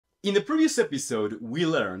In the previous episode, we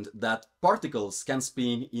learned that particles can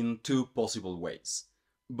spin in two possible ways,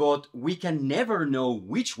 but we can never know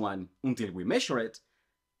which one until we measure it,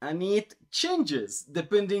 and it changes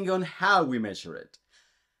depending on how we measure it.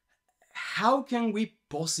 How can we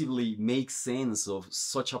possibly make sense of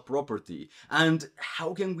such a property, and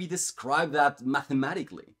how can we describe that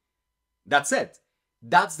mathematically? That's it.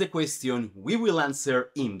 That's the question we will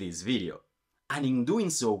answer in this video. And in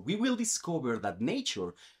doing so, we will discover that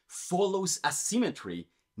nature follows a symmetry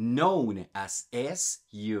known as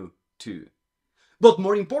SU2. But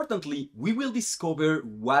more importantly, we will discover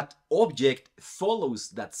what object follows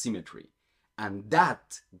that symmetry. And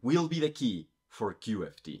that will be the key for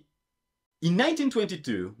QFT. In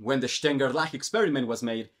 1922, when the Stenger-Lach experiment was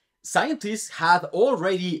made, scientists had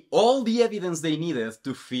already all the evidence they needed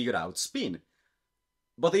to figure out spin.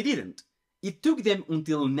 But they didn't. It took them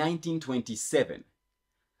until 1927.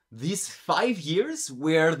 These 5 years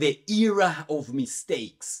were the era of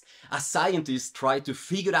mistakes, as scientists tried to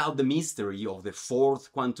figure out the mystery of the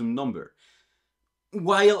fourth quantum number.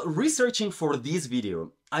 While researching for this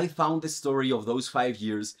video, I found the story of those 5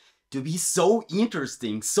 years to be so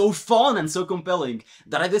interesting, so fun and so compelling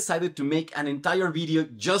that I decided to make an entire video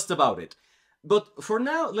just about it. But for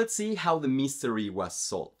now, let's see how the mystery was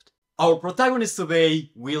solved. Our protagonist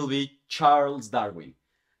today will be Charles Darwin.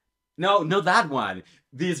 No, not that one.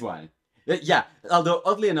 This one. Yeah, although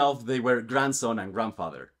oddly enough they were grandson and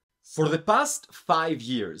grandfather. For the past 5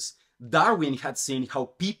 years, Darwin had seen how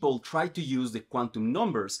people tried to use the quantum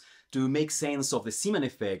numbers to make sense of the Zeeman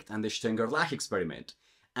effect and the Stenger-Lach experiment.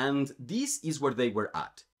 And this is where they were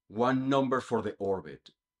at. One number for the orbit,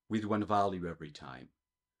 with one value every time.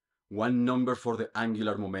 One number for the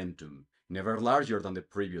angular momentum, never larger than the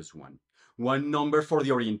previous one. One number for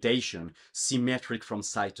the orientation, symmetric from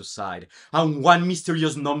side to side, and one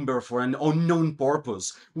mysterious number for an unknown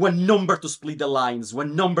purpose, one number to split the lines,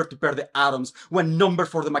 one number to pair the atoms, one number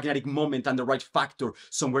for the magnetic moment and the right factor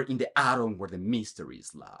somewhere in the atom where the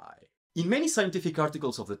mysteries lie. In many scientific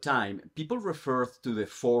articles of the time, people referred to the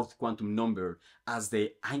fourth quantum number as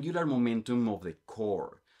the angular momentum of the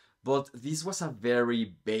core, but this was a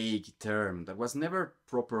very vague term that was never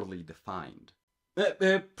properly defined.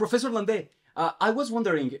 Professor Landé, I was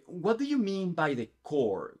wondering, what do you mean by the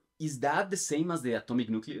core? Is that the same as the atomic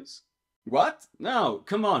nucleus? What? No,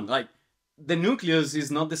 come on, like, the nucleus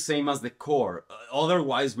is not the same as the core,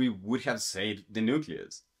 otherwise we would have said the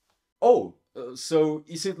nucleus. Oh, so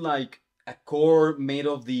is it like a core made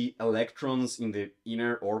of the electrons in the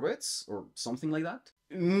inner orbits, or something like that?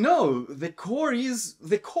 No, the core is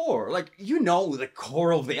the core, like, you know, the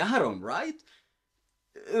core of the atom, right?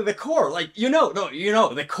 The core, like,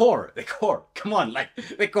 the core, come on, like,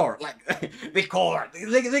 the core, like, the core,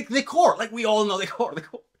 the core, like, we all know the core. I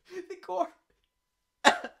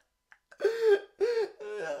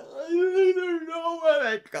don't know what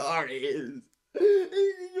a core is.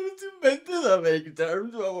 You invented a vague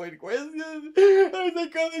term to avoid questions. Our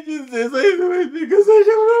psychologist says I do it because I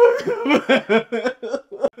don't know.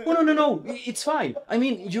 Oh, no, it's fine. I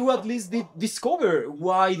mean, you at least did discover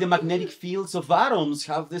why the magnetic fields of atoms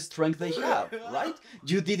have the strength they have, right?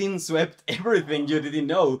 You didn't swept everything you didn't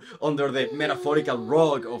know under the metaphorical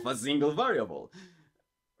rug of a single variable,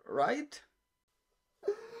 right?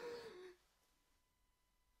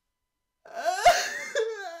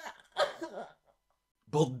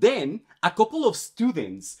 But then, a couple of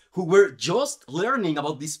students who were just learning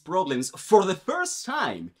about these problems for the first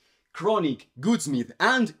time, Kronig, Goodsmith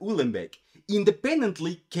and Uhlenbeck,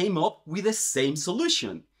 independently came up with the same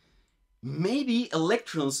solution. Maybe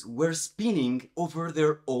electrons were spinning over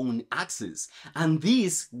their own axis, and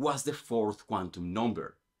this was the fourth quantum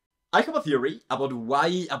number. I have a theory about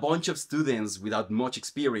why a bunch of students without much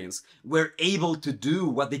experience were able to do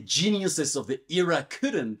what the geniuses of the era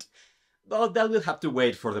couldn't. But that will have to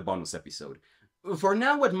wait for the bonus episode. For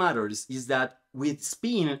now, what matters is that with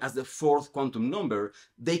spin as the fourth quantum number,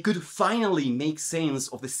 they could finally make sense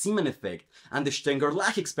of the Zeeman effect and the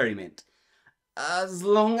Stenger-Lach experiment, as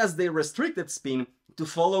long as they restricted spin to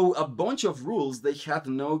follow a bunch of rules they had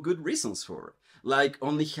no good reasons for, like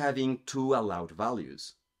only having 2 allowed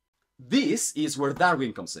values. This is where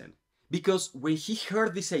Darwin comes in. Because when he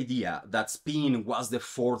heard this idea that spin was the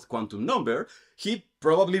fourth quantum number, he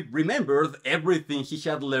probably remembered everything he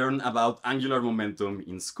had learned about angular momentum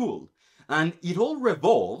in school. And it all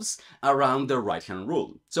revolves around the right-hand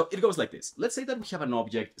rule. So it goes like this. Let's say that we have an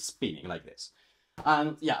object spinning like this.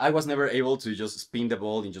 And yeah, I was never able to just spin the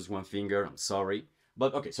ball in just one finger, I'm sorry.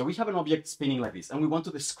 But okay, so we have an object spinning like this, and we want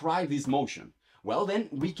to describe this motion. Well, then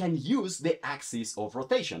we can use the axis of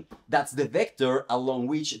rotation. That's the vector along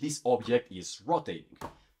which this object is rotating.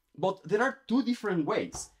 But there are two different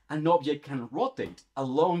ways an object can rotate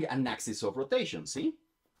along an axis of rotation, see?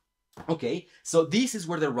 Okay, so this is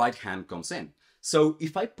where the right hand comes in. So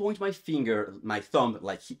if I point my thumb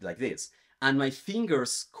like this, and my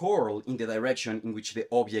fingers curl in the direction in which the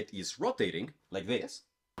object is rotating, like this,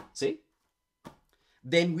 see?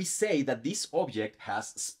 Then we say that this object has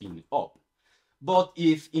spin up. But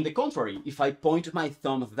if, in the contrary, if I point my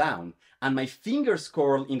thumb down and my fingers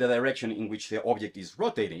curl in the direction in which the object is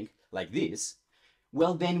rotating, like this,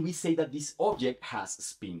 well, then we say that this object has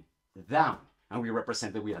spin down, and we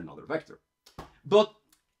represent it with another vector. But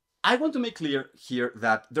I want to make clear here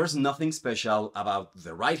that there's nothing special about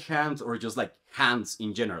the right hand or just like hands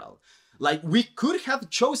in general. Like, we could have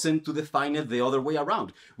chosen to define it the other way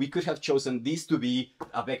around. We could have chosen this to be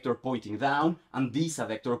a vector pointing down and this a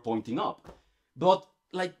vector pointing up. But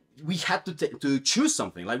like, we had to choose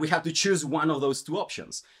something. Like, we had to choose one of those two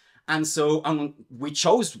options. And so we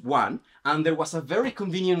chose one, and there was a very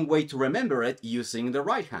convenient way to remember it using the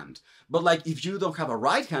right hand. But like, if you don't have a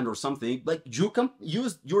right hand or something, like, you can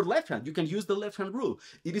use your left hand. You can use the left hand rule.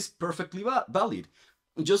 It is perfectly valid.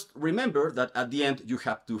 Just remember that at the end, you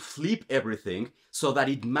have to flip everything so that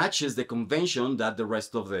it matches the convention that the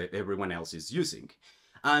rest of everyone else is using.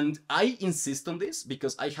 And I insist on this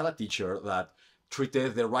because I had a teacher that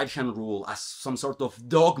treated the right hand rule as some sort of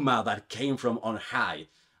dogma that came from on high.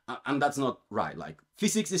 And that's not right. Like,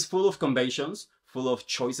 physics is full of conventions, full of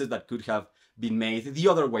choices that could have been made the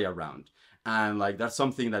other way around. And like, that's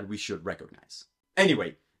something that we should recognize.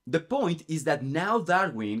 Anyway, the point is that now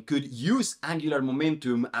Darwin could use angular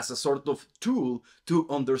momentum as a sort of tool to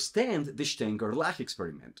understand the Stenger-Lach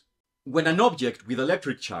experiment. When an object with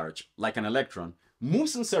electric charge, like an electron,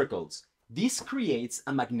 moves in circles, this creates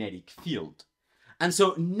a magnetic field. And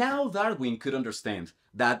so now Darwin could understand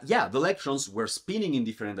that, yeah, the electrons were spinning in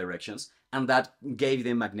different directions, and that gave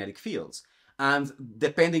them magnetic fields. And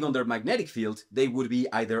depending on their magnetic field, they would be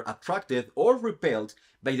either attracted or repelled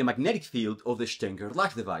by the magnetic field of the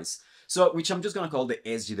Stenger-Lach device, so which I'm just going to call the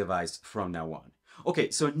SG device from now on.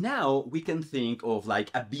 Okay, so now we can think of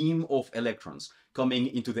like a beam of electrons coming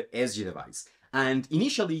into the SG device. And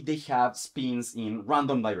initially they have spins in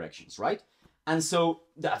random directions, right? And so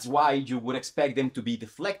that's why you would expect them to be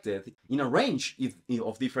deflected in a range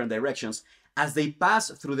of different directions as they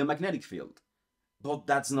pass through the magnetic field. But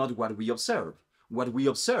that's not what we observe. What we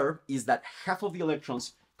observe is that half of the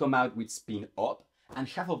electrons come out with spin up and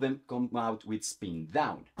half of them come out with spin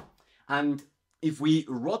down. And if we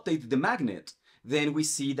rotate the magnet, then we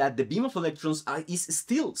see that the beam of electrons is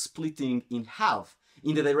still splitting in half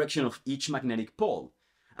in the direction of each magnetic pole.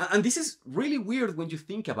 And this is really weird when you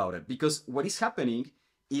think about it, because what is happening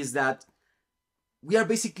is that we are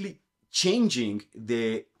basically changing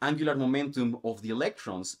the angular momentum of the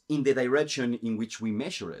electrons in the direction in which we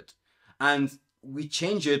measure it. And we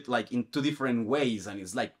change it like in two different ways, and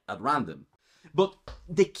it's like at random. But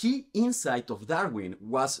the key insight of Darwin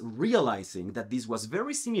was realizing that this was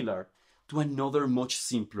very similar to another much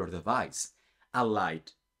simpler device, a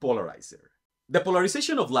light polarizer. The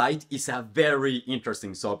polarization of light is a very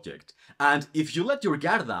interesting subject, and if you let your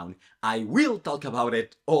guard down, I will talk about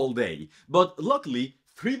it all day. But luckily,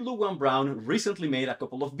 3 Blue 1 Brown recently made a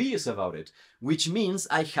couple of videos about it, which means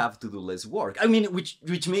I have to do less work. I mean,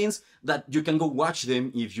 which means that you can go watch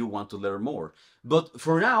them if you want to learn more. But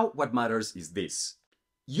for now, what matters is this.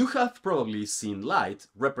 You have probably seen light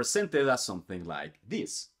represented as something like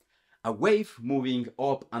this. A wave moving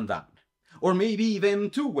up and down. Or maybe even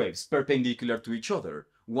two waves perpendicular to each other,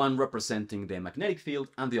 one representing the magnetic field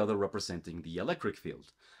and the other representing the electric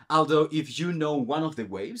field. Although if you know one of the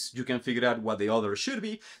waves, you can figure out what the other should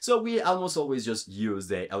be, so we almost always just use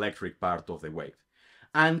the electric part of the wave.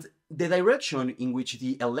 And the direction in which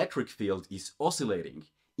the electric field is oscillating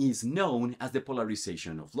is known as the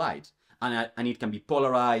polarization of light. And it can be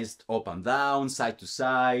polarized up and down, side to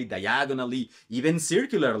side, diagonally, even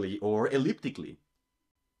circularly or elliptically.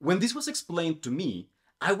 When this was explained to me,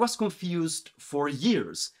 I was confused for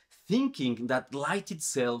years, thinking that light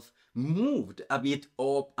itself moved a bit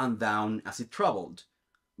up and down as it traveled.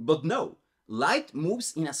 But no, light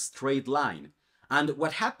moves in a straight line. And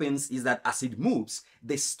what happens is that as it moves,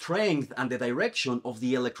 the strength and the direction of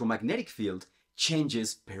the electromagnetic field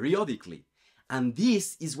changes periodically. And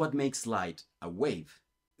this is what makes light a wave.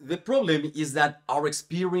 The problem is that our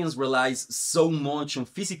experience relies so much on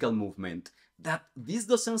physical movement that this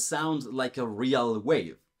doesn't sound like a real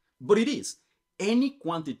wave, but it is. Any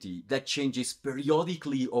quantity that changes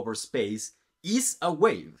periodically over space is a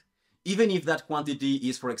wave, even if that quantity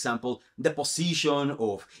is, for example, the position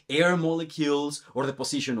of air molecules, or the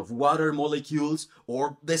position of water molecules,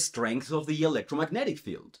 or the strength of the electromagnetic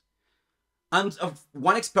field. And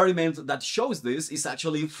one experiment that shows this is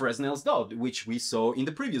actually Fresnel's dot, which we saw in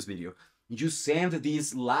the previous video. You send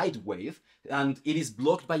this light wave and it is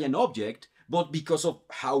blocked by an object, but because of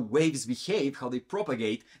how waves behave, how they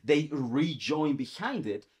propagate, they rejoin behind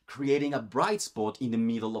it, creating a bright spot in the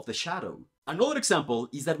middle of the shadow. Another example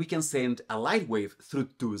is that we can send a light wave through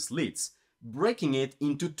two slits, breaking it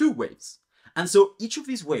into two waves. And so each of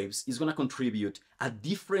these waves is going to contribute a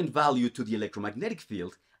different value to the electromagnetic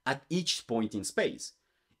field at each point in space.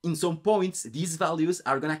 In some points, these values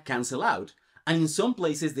are going to cancel out, and in some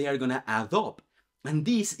places they are going to add up. And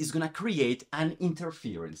this is going to create an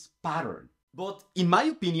interference pattern. But in my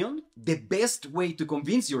opinion, the best way to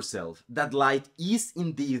convince yourself that light is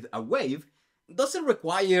indeed a wave doesn't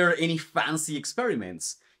require any fancy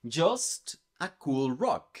experiments, just a cool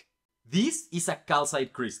rock. This is a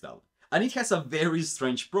calcite crystal, and it has a very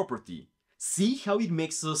strange property. See how it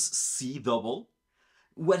makes us see double?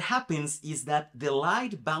 What happens is that the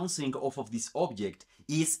light bouncing off of this object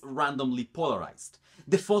is randomly polarized.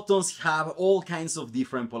 The photons have all kinds of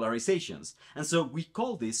different polarizations, and so we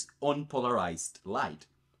call this unpolarized light.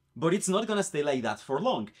 But it's not gonna stay like that for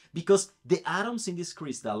long, because the atoms in this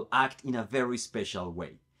crystal act in a very special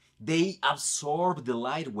way. They absorb the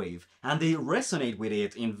light wave and they resonate with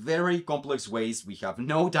it in very complex ways we have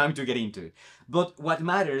no time to get into. But what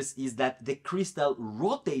matters is that the crystal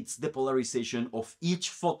rotates the polarization of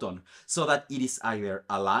each photon so that it is either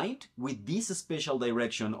aligned with this special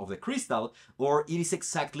direction of the crystal or it is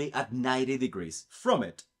exactly at 90 degrees from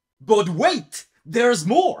it. But wait! There's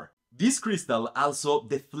more! This crystal also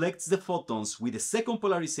deflects the photons with the second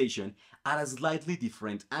polarization at a slightly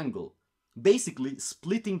different angle, basically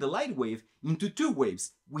splitting the light wave into two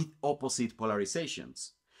waves with opposite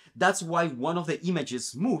polarizations. That's why one of the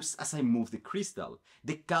images moves as I move the crystal.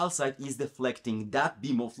 The calcite is deflecting that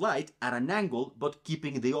beam of light at an angle but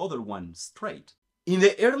keeping the other one straight. In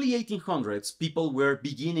the early 1800s, people were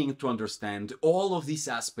beginning to understand all of these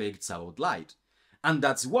aspects about light. And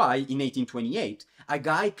that's why, in 1828, a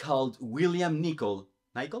guy called William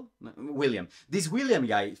This William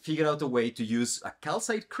guy figured out a way to use a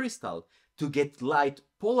calcite crystal to get light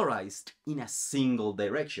polarized in a single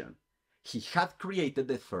direction. He had created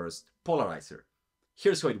the first polarizer.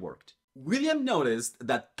 Here's how it worked. William noticed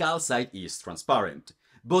that calcite is transparent,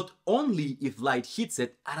 but only if light hits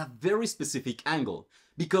it at a very specific angle,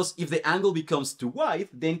 because if the angle becomes too wide,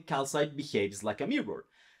 then calcite behaves like a mirror.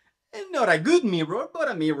 And not a good mirror, but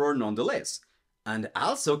a mirror nonetheless. And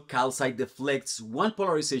also calcite deflects one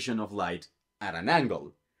polarization of light at an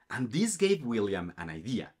angle. And this gave William an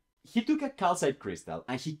idea. He took a calcite crystal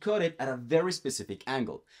and he cut it at a very specific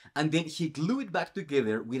angle. And then he glued it back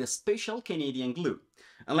together with a special Canadian glue.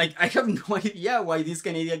 And I have no idea why this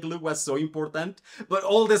Canadian glue was so important, but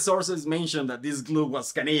all the sources mention that this glue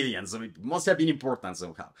was Canadian, so it must have been important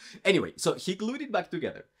somehow. Anyway, so he glued it back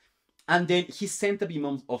together. And then he sent a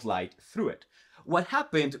beam of light through it. What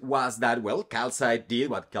happened was that, well, calcite did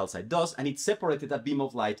what calcite does, and it separated a beam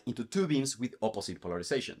of light into two beams with opposite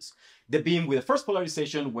polarizations. The beam with the first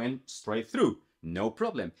polarization went straight through, no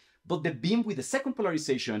problem. But the beam with the second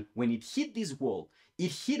polarization, when it hit this wall,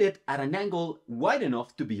 it hit it at an angle wide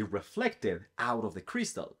enough to be reflected out of the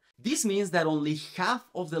crystal. This means that only half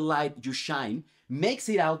of the light you shine makes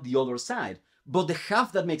it out the other side, but the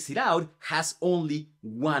half that makes it out has only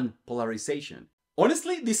one polarization.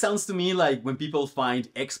 Honestly, this sounds to me like when people find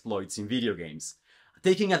exploits in video games,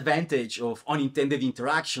 taking advantage of unintended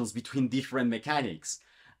interactions between different mechanics.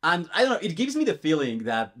 And I don't know, it gives me the feeling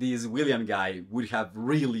that this William guy would have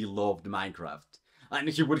really loved Minecraft, and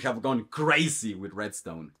he would have gone crazy with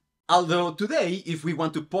redstone. Although today, if we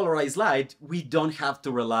want to polarize light, we don't have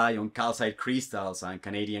to rely on calcite crystals and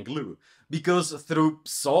Canadian glue, because through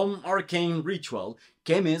some arcane ritual,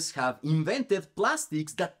 chemists have invented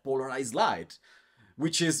plastics that polarize light,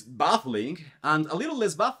 which is baffling, and a little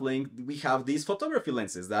less baffling, we have these photography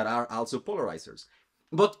lenses that are also polarizers.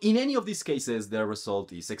 But in any of these cases, the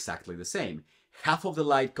result is exactly the same. Half of the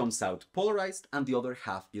light comes out polarized and the other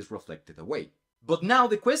half is reflected away. But now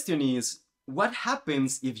the question is, what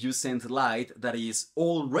happens if you send light that is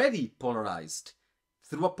already polarized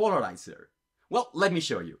through a polarizer? Well, let me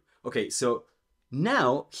show you. Okay, so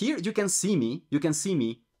now here you can see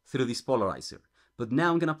me through this polarizer. But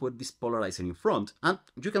now I'm gonna put this polarizer in front and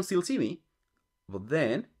you can still see me. But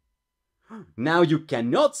then, now you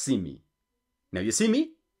cannot see me. Now you see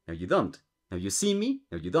me, now you don't. Now you see me,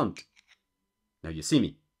 now you don't. Now you see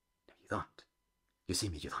me, now you don't. You see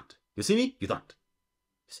me, you don't. You see me, you don't. You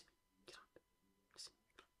see me, you don't. You see me, you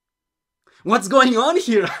don't. What's going on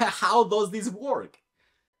here? How does this work?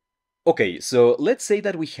 Okay, so let's say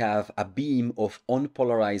that we have a beam of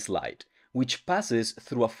unpolarized light which passes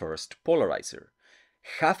through a first polarizer.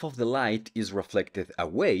 Half of the light is reflected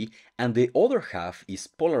away, and the other half is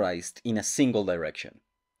polarized in a single direction.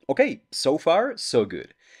 Okay, so far, so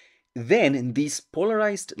good. Then this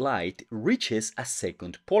polarized light reaches a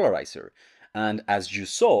second polarizer, and as you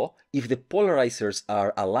saw, if the polarizers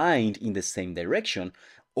are aligned in the same direction,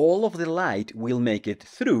 all of the light will make it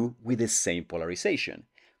through with the same polarization.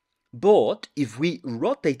 But if we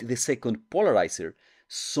rotate the second polarizer,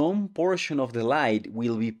 some portion of the light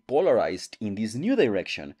will be polarized in this new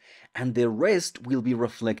direction, and the rest will be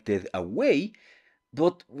reflected away,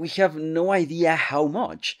 but we have no idea how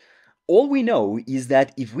much. All we know is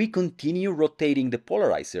that if we continue rotating the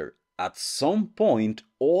polarizer, at some point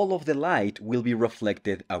all of the light will be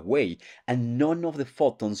reflected away and none of the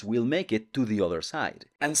photons will make it to the other side.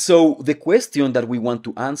 And so the question that we want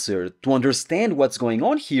to answer to understand what's going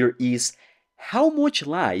on here is how much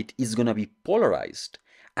light is going to be polarized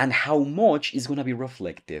and how much is going to be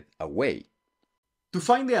reflected away. To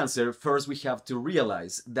find the answer, first we have to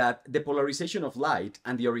realize that the polarization of light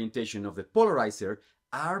and the orientation of the polarizer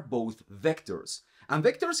are both vectors. And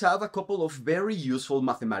vectors have a couple of very useful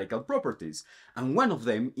mathematical properties, and one of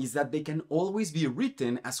them is that they can always be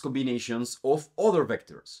written as combinations of other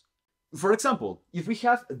vectors. For example, if we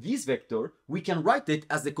have this vector, we can write it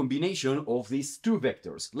as the combination of these two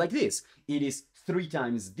vectors, like this. It is 3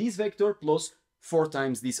 times this vector plus 4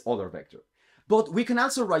 times this other vector. But we can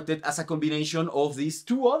also write it as a combination of these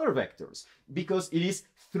two other vectors, because it is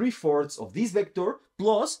 3/4 of this vector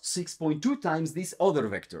plus 6.2 times this other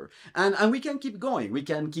vector. And we can keep going. We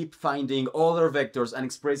can keep finding other vectors and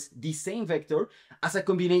express the same vector as a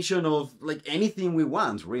combination of like anything we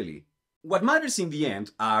want, really. What matters in the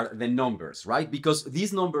end are the numbers, right? Because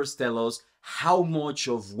these numbers tell us how much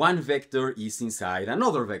of one vector is inside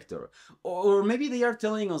another vector. Or maybe they are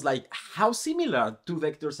telling us like how similar two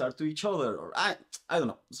vectors are to each other, or I don't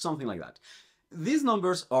know, something like that. These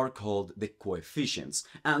numbers are called the coefficients,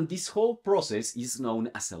 and this whole process is known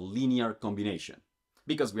as a linear combination,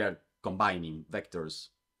 because we are combining vectors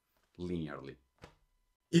linearly.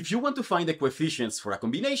 If you want to find the coefficients for a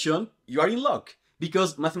combination, you are in luck,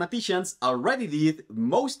 because mathematicians already did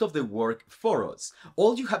most of the work for us.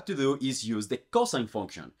 All you have to do is use the cosine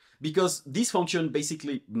function, because this function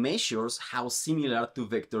basically measures how similar two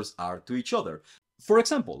vectors are to each other. For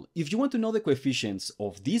example, if you want to know the coefficients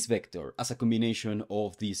of this vector as a combination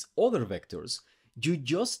of these other vectors, you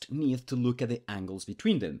just need to look at the angles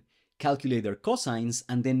between them, calculate their cosines,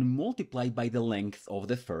 and then multiply by the length of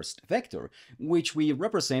the first vector, which we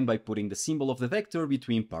represent by putting the symbol of the vector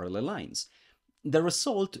between parallel lines. The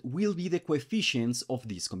result will be the coefficients of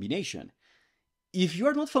this combination. If you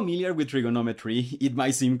are not familiar with trigonometry, it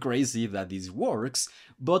might seem crazy that this works,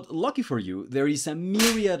 but lucky for you, there is a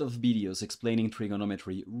myriad of videos explaining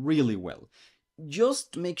trigonometry really well.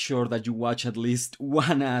 Just make sure that you watch at least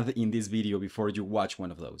one ad in this video before you watch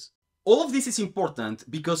one of those. All of this is important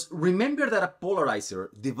because remember that a polarizer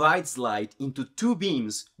divides light into two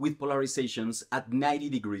beams with polarizations at 90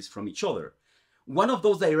 degrees from each other. One of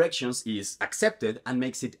those directions is accepted and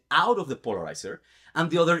makes it out of the polarizer, and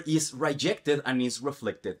the other is rejected and is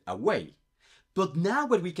reflected away. But now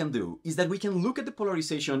what we can do is that we can look at the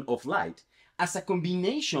polarization of light as a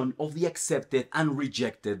combination of the accepted and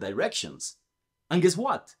rejected directions. And guess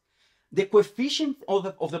what? The coefficient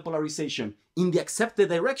of the polarization in the accepted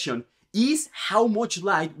direction is how much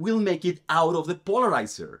light will make it out of the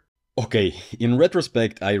polarizer. Okay, in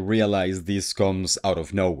retrospect, I realize this comes out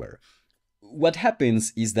of nowhere. What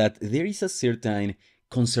happens is that there is a certain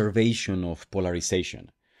conservation of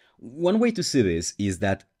polarization. One way to see this is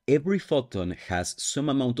that every photon has some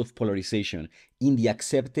amount of polarization in the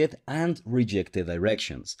accepted and rejected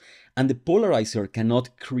directions, and the polarizer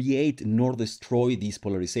cannot create nor destroy this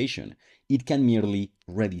polarization. It can merely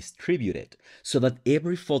redistribute it, so that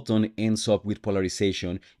every photon ends up with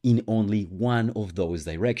polarization in only one of those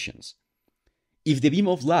directions. If the beam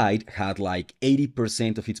of light had like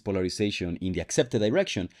 80% of its polarization in the accepted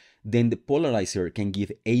direction, then the polarizer can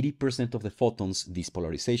give 80% of the photons this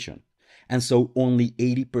polarization. And so only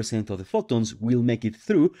 80% of the photons will make it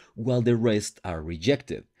through while the rest are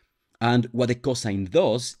rejected. And what the cosine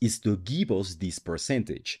does is to give us this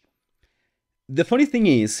percentage. The funny thing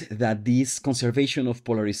is that this conservation of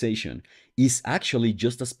polarization is actually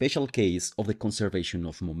just a special case of the conservation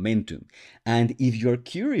of momentum. And if you're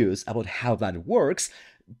curious about how that works,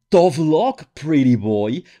 Tough luck, pretty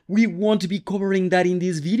boy. We won't be covering that in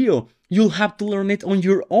this video. You'll have to learn it on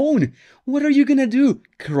your own. What are you gonna do?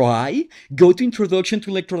 Cry? Go to Introduction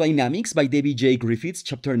to Electrodynamics by David J. Griffiths,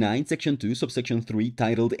 Chapter 9, Section 2, Subsection 3,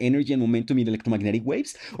 titled Energy and Momentum in Electromagnetic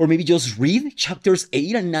Waves? Or maybe just read Chapters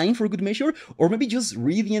 8 and 9 for good measure? Or maybe just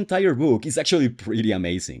read the entire book. It's actually pretty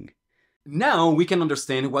amazing. Now we can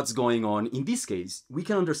understand what's going on in this case. We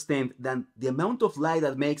can understand that the amount of light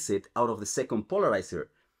that makes it out of the second polarizer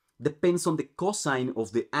depends on the cosine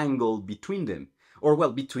of the angle between them, or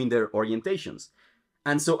well, between their orientations.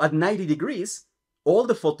 And so at 90 degrees, all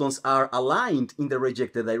the photons are aligned in the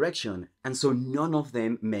rejected direction, and so none of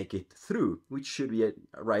them make it through, which should be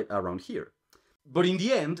right around here. But in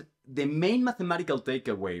the end, the main mathematical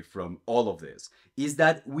takeaway from all of this is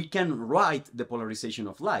that we can write the polarization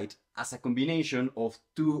of light as a combination of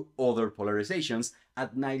two other polarizations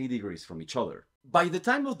at 90 degrees from each other. By the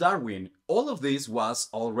time of Darwin, all of this was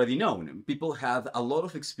already known. People had a lot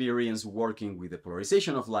of experience working with the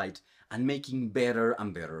polarization of light and making better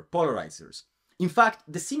and better polarizers. In fact,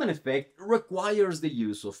 the Zeeman effect requires the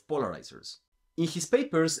use of polarizers. In his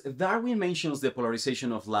papers, Darwin mentions the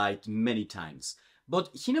polarization of light many times, but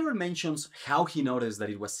he never mentions how he noticed that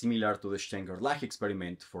it was similar to the Stenger-Lach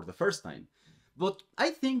experiment for the first time. But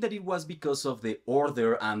I think that it was because of the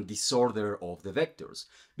order and disorder of the vectors.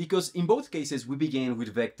 Because in both cases we begin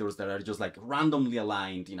with vectors that are just like randomly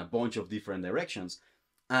aligned in a bunch of different directions,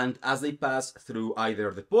 and as they pass through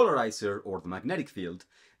either the polarizer or the magnetic field,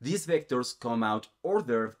 these vectors come out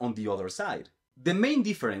ordered on the other side. The main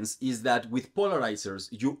difference is that with polarizers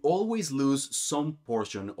you always lose some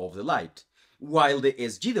portion of the light, while the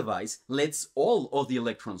SG device lets all of the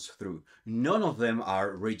electrons through. None of them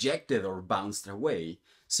are rejected or bounced away.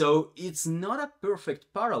 So it's not a perfect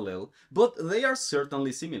parallel, but they are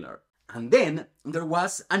certainly similar. And then there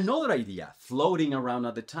was another idea floating around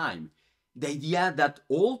at the time. The idea that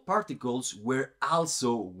all particles were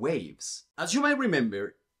also waves. As you might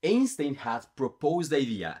remember, Einstein had proposed the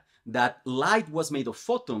idea that light was made of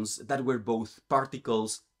photons that were both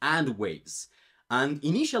particles and waves. And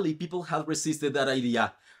initially people had resisted that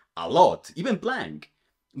idea a lot, even Planck.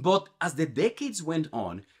 But as the decades went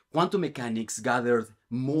on, quantum mechanics gathered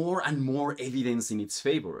more and more evidence in its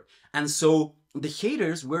favor. And so the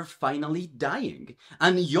haters were finally dying.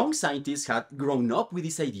 And young scientists had grown up with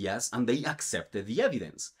these ideas and they accepted the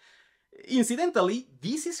evidence. Incidentally,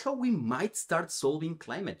 this is how we might start solving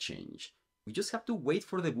climate change. We just have to wait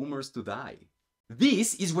for the boomers to die.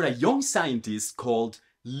 This is where a young scientist called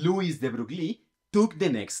Louis de Broglie took the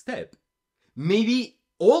next step. Maybe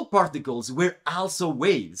all particles were also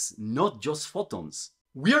waves, not just photons.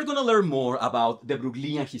 We are gonna learn more about de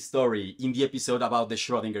Broglie and his story in the episode about the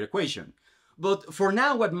Schrödinger equation. But for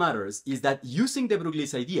now what matters is that using de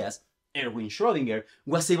Broglie's ideas, Erwin Schrödinger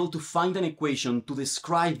was able to find an equation to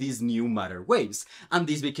describe these new matter waves, and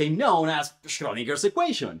this became known as Schrödinger's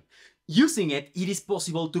equation. Using it, it is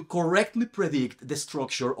possible to correctly predict the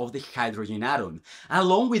structure of the hydrogen atom,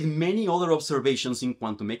 along with many other observations in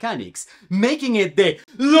quantum mechanics, making it the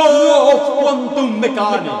law of quantum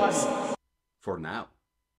mechanics! For now.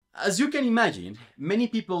 As you can imagine, many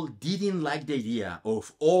people didn't like the idea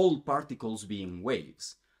of all particles being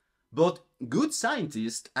waves. But good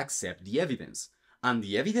scientists accept the evidence. And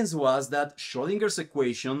the evidence was that Schrödinger's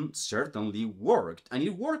equation certainly worked, and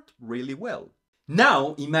it worked really well.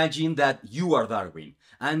 Now imagine that you are Darwin,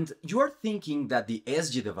 and you are thinking that the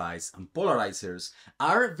SG device and polarizers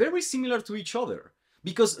are very similar to each other,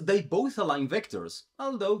 because they both align vectors,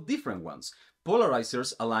 although different ones.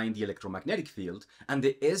 Polarizers align the electromagnetic field, and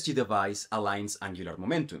the SG device aligns angular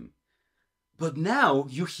momentum. But now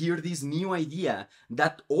you hear this new idea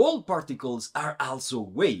that all particles are also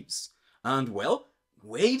waves, and well,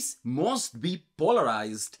 waves must be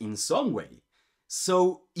polarized in some way.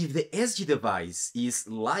 So if the SG device is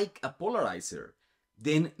like a polarizer,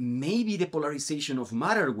 then maybe the polarization of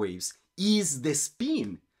matter waves is the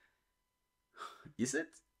spin. Is it?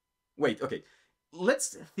 Wait, okay.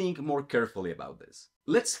 Let's think more carefully about this.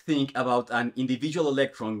 Let's think about an individual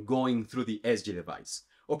electron going through the SG device.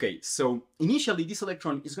 Okay, so initially this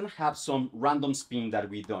electron is going to have some random spin that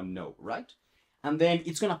we don't know, right? And then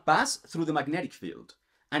it's going to pass through the magnetic field,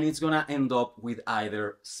 and it's going to end up with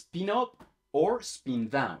either spin up or spin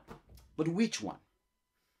down. But which one?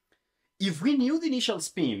 If we knew the initial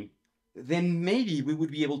spin, then maybe we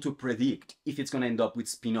would be able to predict if it's going to end up with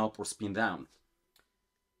spin up or spin down.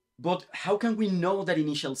 But how can we know that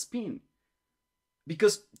initial spin?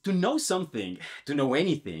 Because to know something, to know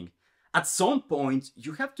anything, at some point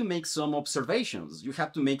you have to make some observations, you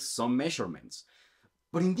have to make some measurements.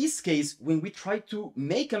 But in this case, when we try to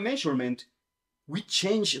make a measurement, we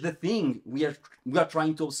change the thing we are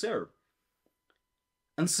trying to observe.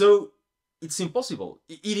 And so it's impossible.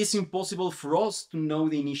 It is impossible for us to know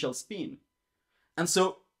the initial spin. And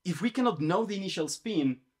so if we cannot know the initial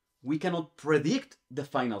spin, we cannot predict the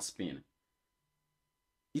final spin.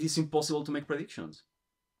 It is impossible to make predictions.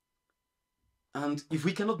 And if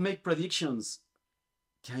we cannot make predictions,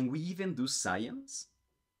 can we even do science?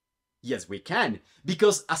 Yes, we can,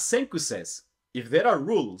 because as Senku says, if there are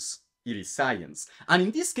rules, it is science. And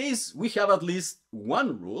in this case, we have at least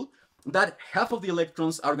one rule, that half of the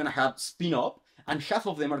electrons are going to have spin up and half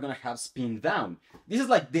of them are going to have spin down. This is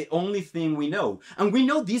like the only thing we know. And we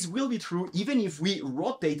know this will be true even if we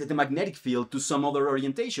rotate the magnetic field to some other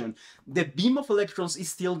orientation. The beam of electrons is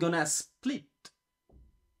still going to split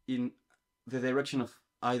in the direction of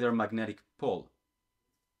either magnetic pole.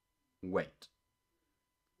 Wait.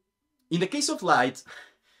 In the case of light,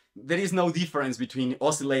 there is no difference between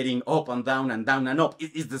oscillating up and down and up.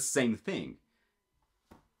 It is the same thing.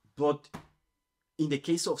 But in the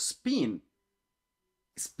case of spin,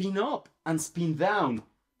 spin up and spin down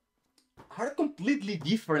are completely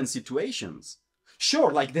different situations.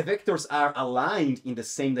 Sure, like the vectors are aligned in the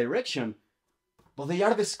same direction, but they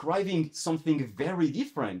are describing something very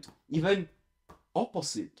different, even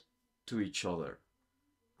opposite to each other.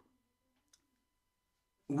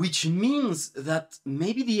 Which means that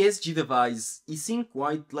maybe the SG device isn't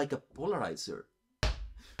quite like a polarizer.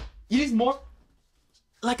 It is more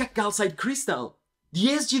like a calcite crystal. The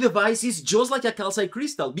SG device is just like a calcite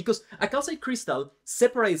crystal because a calcite crystal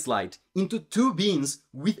separates light into two beams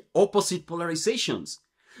with opposite polarizations.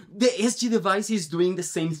 The SG device is doing the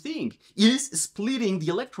same thing. It is splitting the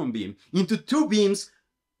electron beam into two beams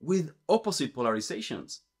with opposite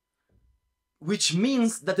polarizations. Which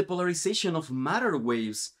means that the polarization of matter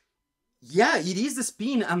waves, yeah, it is the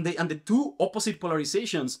spin and the two opposite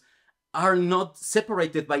polarizations are not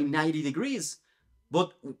separated by 90 degrees,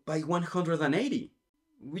 but by 180.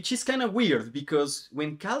 Which is kind of weird because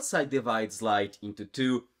when calcite divides light into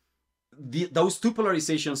two, those two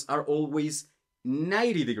polarizations are always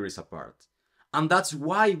 90 degrees apart. And that's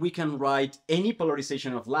why we can write any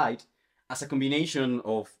polarization of light as a combination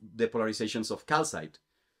of the polarizations of calcite.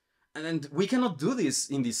 And we cannot do this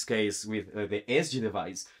in this case with the SG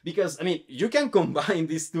device, because, I mean, you can combine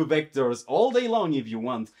these two vectors all day long if you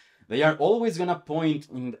want. They are always gonna point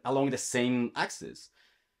along the same axis.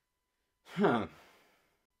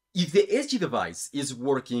 If the SG device is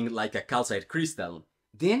working like a calcite crystal,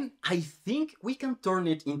 then I think we can turn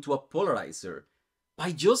it into a polarizer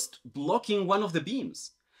by just blocking one of the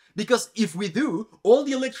beams. Because if we do, all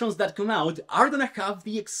the electrons that come out are gonna have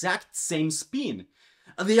the exact same spin.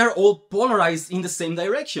 They are all polarized in the same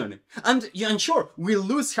direction. And sure, we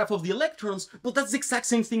lose half of the electrons, but that's the exact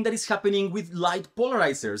same thing that is happening with light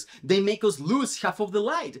polarizers. They make us lose half of the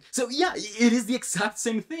light. So yeah, it is the exact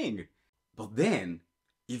same thing. But then,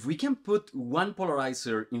 if we can put one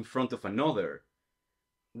polarizer in front of another,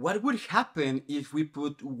 what would happen if we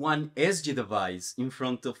put one SG device in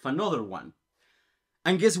front of another one?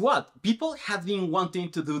 And guess what? People have been wanting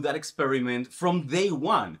to do that experiment from day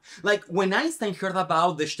one. Like, when Einstein heard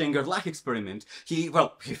about the Stenger-Lach experiment, he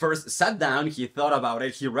first sat down, he thought about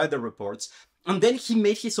it, he read the reports, and then he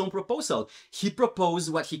made his own proposal. He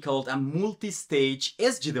proposed what he called a multi-stage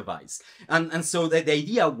SG device. And so the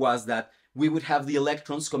idea was that we would have the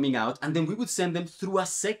electrons coming out, and then we would send them through a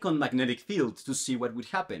second magnetic field to see what would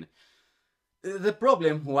happen. The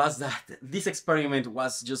problem was that this experiment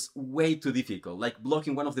was just way too difficult, like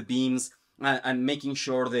blocking one of the beams and making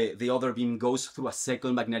sure the other beam goes through a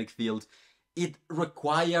second magnetic field. It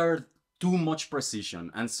required too much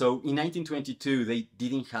precision, and so in 1922 they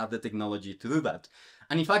didn't have the technology to do that.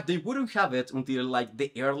 And in fact, they wouldn't have it until like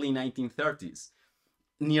the early 1930s,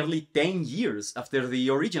 nearly 10 years after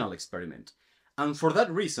the original experiment. And for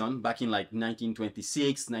that reason, back in like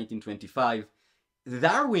 1926, 1925,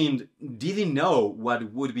 Darwin didn't know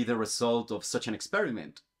what would be the result of such an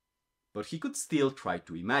experiment, but he could still try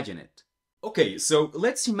to imagine it. Okay, so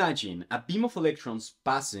let's imagine a beam of electrons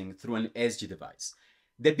passing through an SG device.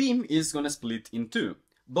 The beam is gonna split in two,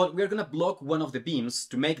 but we're gonna block one of the beams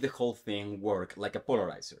to make the whole thing work like a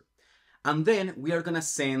polarizer. And then we are gonna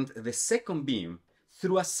send the second beam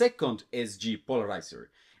through a second SG polarizer.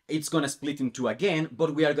 It's gonna split in two again,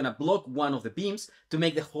 but we are gonna block one of the beams to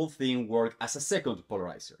make the whole thing work as a second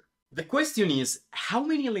polarizer. The question is, how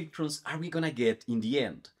many electrons are we gonna get in the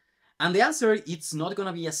end? And the answer, it's not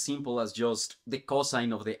gonna be as simple as just the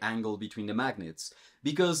cosine of the angle between the magnets,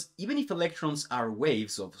 because even if electrons are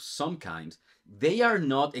waves of some kind, they are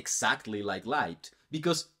not exactly like light,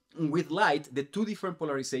 because with light, the two different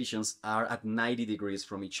polarizations are at 90 degrees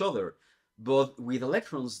from each other. but with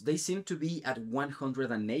electrons they seem to be at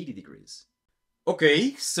 180 degrees.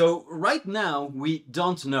 Okay, so right now we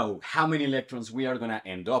don't know how many electrons we are gonna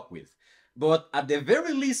end up with, but at the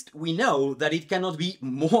very least we know that it cannot be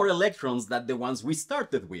more electrons than the ones we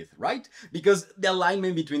started with, right? Because the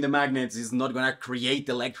alignment between the magnets is not gonna create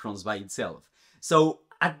electrons by itself. So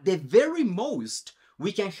at the very most,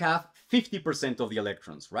 we can have 50% of the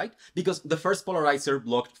electrons, right? Because the first polarizer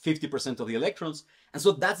blocked 50% of the electrons, and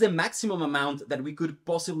so that's the maximum amount that we could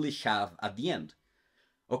possibly have at the end.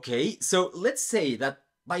 Okay, so let's say that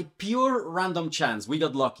by pure random chance we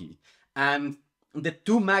got lucky, and the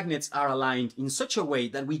two magnets are aligned in such a way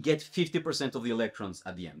that we get 50% of the electrons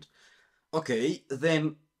at the end. Okay,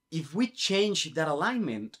 then if we change that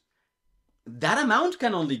alignment, that amount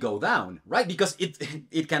can only go down, right? Because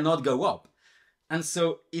it cannot go up. And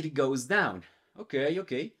so it goes down.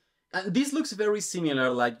 Okay. And this looks very similar,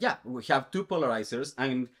 like, yeah, we have two polarizers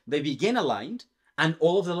and they begin aligned and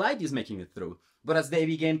all of the light is making it through. But as they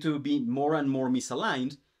begin to be more and more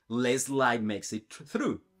misaligned, less light makes it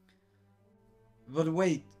through. But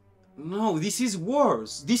wait, no, this is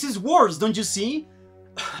worse. This is worse, don't you see?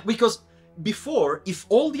 Because before, if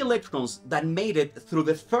all the electrons that made it through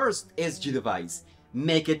the first SG device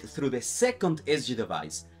make it through the second SG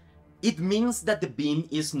device, it means that the beam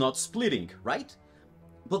is not splitting, right?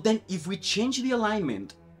 But then if we change the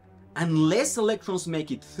alignment and less electrons make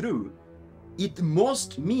it through, it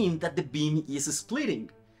must mean that the beam is splitting.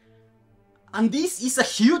 And this is a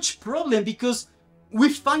huge problem because we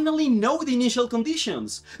finally know the initial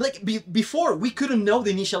conditions. Like before, we couldn't know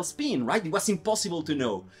the initial spin, right? It was impossible to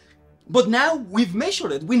know. But now we've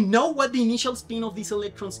measured it. We know what the initial spin of these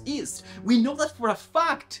electrons is. We know that for a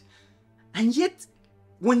fact. And yet,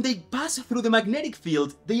 when they pass through the magnetic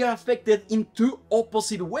field, they are affected in two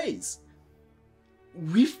opposite ways.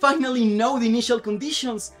 We finally know the initial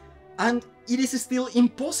conditions, and it is still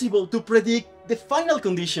impossible to predict the final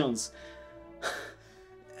conditions.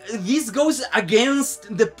 This goes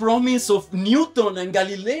against the promise of Newton and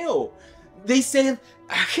Galileo. They said,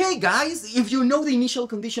 hey guys, if you know the initial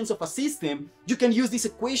conditions of a system, you can use these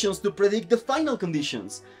equations to predict the final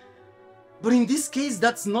conditions. But in this case,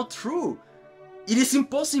 that's not true. It is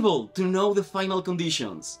impossible to know the final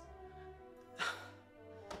conditions.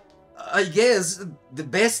 I guess the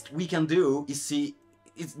best we can do is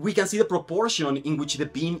we can see the proportion in which the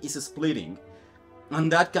beam is splitting.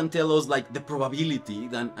 And that can tell us like the probability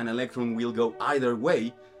that an electron will go either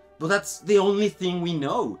way, but that's the only thing we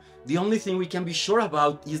know. The only thing we can be sure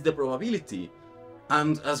about is the probability.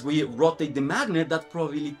 And as we rotate the magnet, that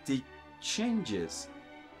probability changes.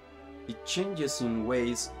 It changes in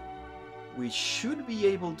ways we should be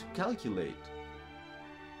able to calculate.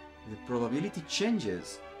 The probability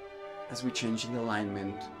changes as we change the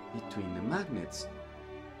alignment between the magnets.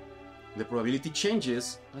 The probability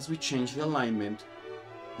changes as we change the alignment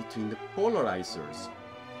between the polarizers.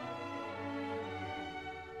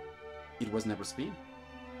 It was never spin.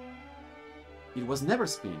 It was never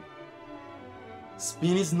spin.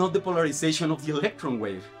 Spin is not the polarization of the electron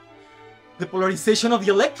wave. The polarization of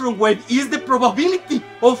the electron wave is the probability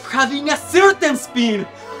of having a certain spin.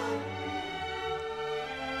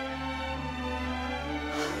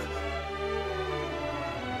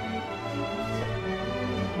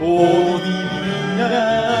 Oh divina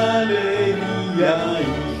alegría,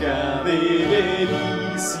 hija del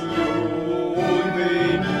elicio, hoy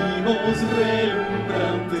venimos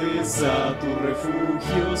relumbrantes a tu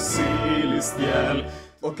refugio celestial.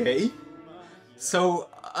 Okay, so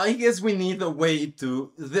I guess we need a way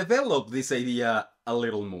to develop this idea a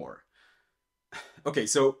little more. Okay,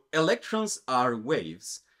 so electrons are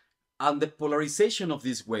waves, and the polarization of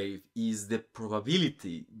this wave is the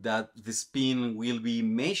probability that the spin will be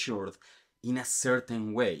measured in a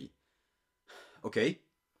certain way. Okay?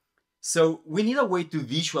 So we need a way to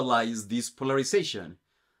visualize this polarization.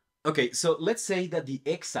 Okay, so let's say that the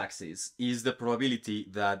x-axis is the probability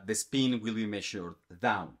that the spin will be measured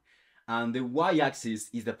down, and the y-axis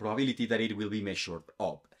is the probability that it will be measured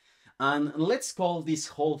up. And let's call this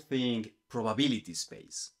whole thing probability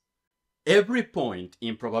space. Every point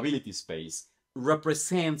in probability space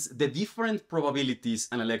represents the different probabilities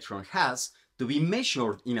an electron has to be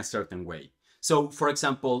measured in a certain way. So, for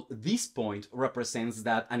example, this point represents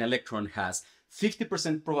that an electron has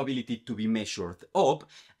 50% probability to be measured up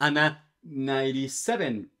and a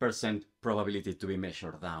 97% probability to be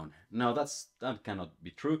measured down. No, that cannot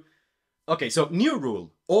be true. Okay, so new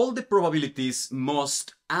rule. All the probabilities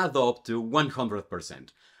must add up to 100%.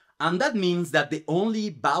 And that means that the only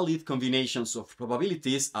valid combinations of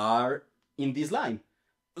probabilities are in this line.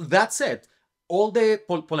 That's it. all the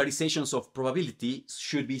polarizations of probability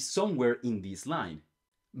should be somewhere in this line.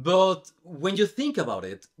 But when you think about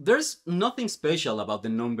it, there's nothing special about the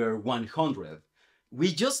number 100.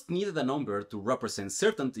 We just needed a number to represent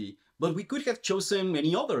certainty, but we could have chosen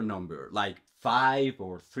any other number, like 5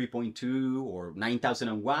 or 3.2 or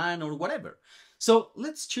 9001 or whatever. So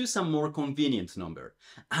let's choose a more convenient number.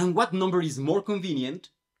 And what number is more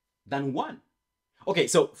convenient than 1? Okay,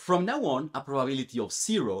 so from now on, a probability of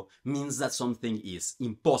 0 means that something is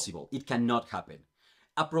impossible. It cannot happen.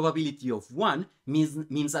 A probability of 1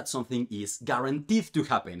 means that something is guaranteed to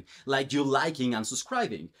happen, like you liking and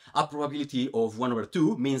subscribing. A probability of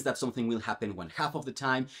 1/2 means that something will happen 1/2 of the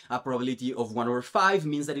time. A probability of 1/5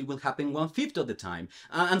 means that it will happen 1/5 of the time,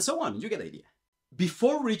 and so on. You get the idea.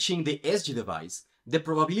 Before reaching the SG device, the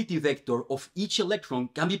probability vector of each electron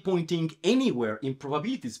can be pointing anywhere in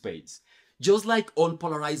probability space, just like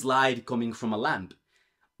unpolarized light coming from a lamp.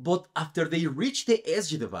 But after they reach the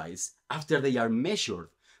SG device, after they are measured,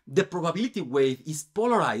 the probability wave is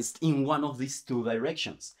polarized in one of these two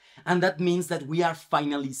directions. And that means that we are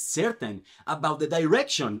finally certain about the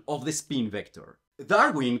direction of the spin vector.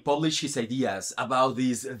 Darwin published his ideas about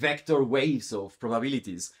these vector waves of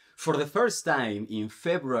probabilities for the first time in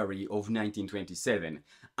February of 1927,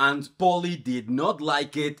 and Pauli did not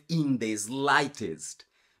like it in the slightest.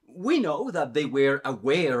 We know that they were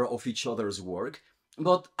aware of each other's work,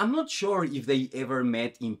 but I'm not sure if they ever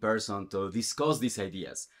met in person to discuss these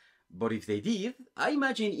ideas. But if they did, I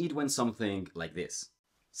imagine it went something like this.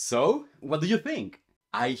 So, what do you think?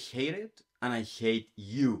 I hate it, and I hate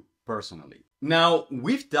you personally. Now,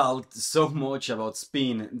 we've talked so much about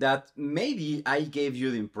spin that maybe I gave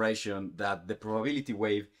you the impression that the probability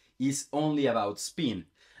wave is only about spin.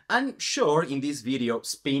 And sure, in this video,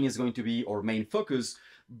 spin is going to be our main focus,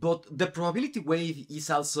 but the probability wave is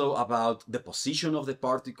also about the position of the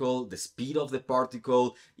particle, the speed of the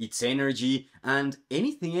particle, its energy, and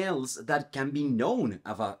anything else that can be known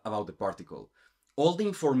about the particle. All the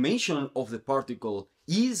information of the particle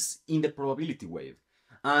is in the probability wave.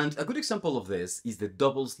 And a good example of this is the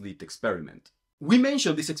double slit experiment. We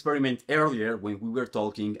mentioned this experiment earlier when we were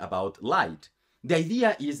talking about light. The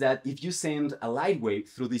idea is that if you send a light wave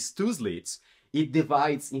through these two slits, it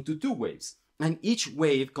divides into two waves. And each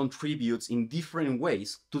wave contributes in different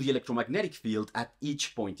ways to the electromagnetic field at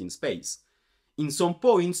each point in space. In some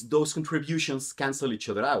points, those contributions cancel each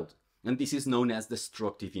other out, and this is known as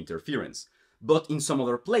destructive interference. But in some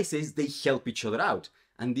other places, they help each other out,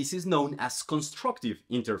 and this is known as constructive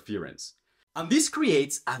interference. And this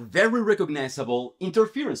creates a very recognizable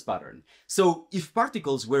interference pattern. So if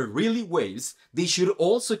particles were really waves, they should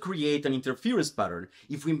also create an interference pattern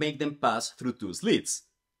if we make them pass through two slits.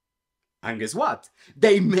 And guess what?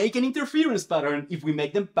 They make an interference pattern if we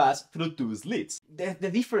make them pass through two slits.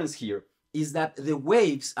 The difference here is that the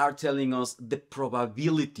waves are telling us the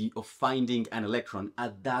probability of finding an electron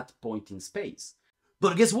at that point in space.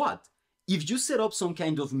 But guess what? If you set up some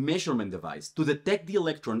kind of measurement device to detect the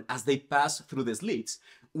electron as they pass through the slits,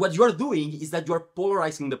 what you are doing is that you are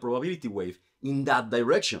polarizing the probability wave in that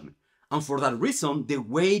direction. And for that reason, the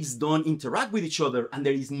waves don't interact with each other and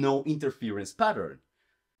there is no interference pattern.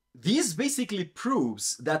 This basically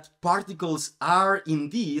proves that particles are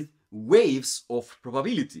indeed waves of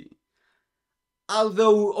probability.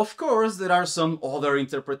 Although, of course, there are some other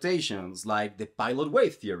interpretations, like the pilot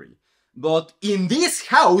wave theory. But in this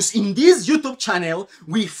house, in this YouTube channel,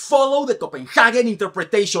 we follow the Copenhagen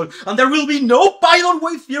interpretation, and there will be no pilot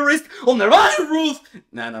wave theorist on the right roof.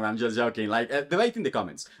 No, I'm just joking. Debate in the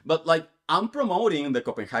comments. But I'm promoting the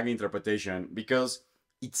Copenhagen interpretation because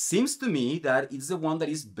it seems to me that it's the one that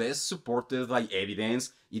is best supported by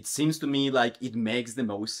evidence. It seems to me like it makes the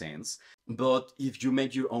most sense. But if you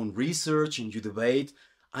make your own research and you debate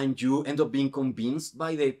and you end up being convinced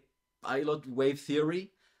by the pilot wave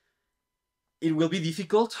theory, it will be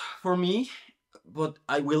difficult for me, but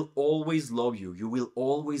I will always love you. You will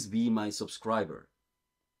always be my subscriber.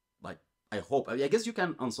 I hope. I guess you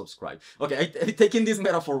can unsubscribe. Okay, I'm taking this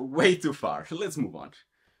metaphor way too far. Let's move on.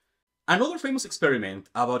 Another famous experiment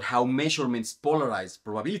about how measurements polarize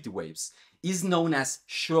probability waves is known as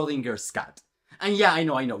Schrödinger's cat. And yeah, I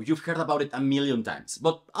know, you've heard about it a million times,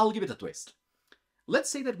 but I'll give it a twist. Let's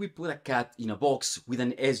say that we put a cat in a box with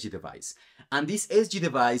an SG device, and this SG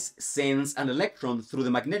device sends an electron through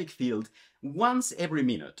the magnetic field once every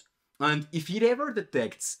minute. And if it ever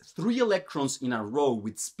detects 3 electrons in a row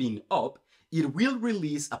with spin up, it will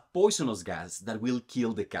release a poisonous gas that will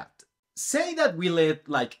kill the cat. Say that we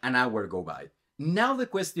let an hour go by. Now the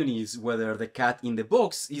question is whether the cat in the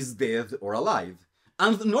box is dead or alive.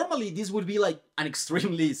 And normally this would be an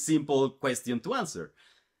extremely simple question to answer.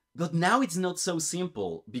 But now it's not so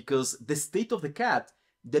simple, because the state of the cat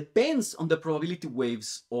depends on the probability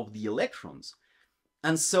waves of the electrons.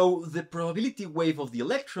 And so the probability wave of the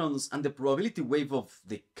electrons and the probability wave of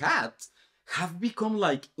the cat have become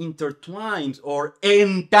like intertwined or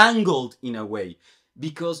entangled in a way,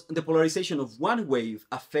 because the polarization of one wave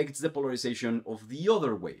affects the polarization of the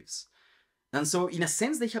other waves. And so in a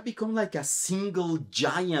sense they have become like a single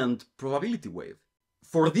giant probability wave.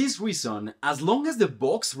 For this reason, as long as the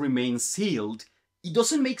box remains sealed, it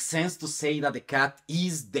doesn't make sense to say that the cat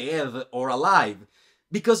is dead or alive,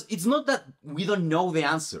 because it's not that we don't know the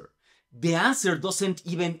answer. The answer doesn't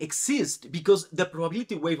even exist, because the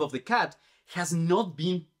probability wave of the cat has not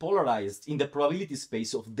been polarized in the probability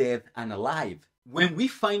space of dead and alive. When we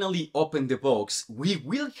finally open the box, we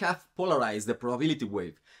will have polarized the probability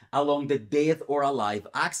wave along the dead or alive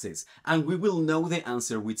axis, and we will know the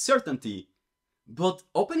answer with certainty. But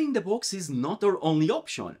opening the box is not our only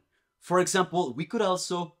option. For example, we could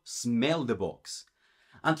also smell the box.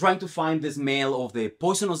 And trying to find the smell of the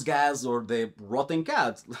poisonous gas or the rotten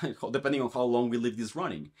cat, depending on how long we leave this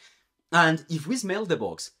running. And if we smell the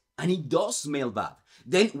box, and it does smell bad,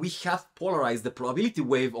 then we have polarized the probability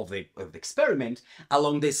wave of the experiment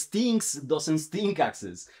along the stinks doesn't stink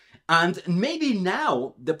axis. And maybe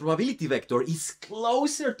now the probability vector is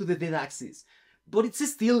closer to the dead axis, but it's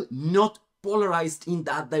still not polarized in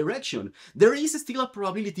that direction. There is still a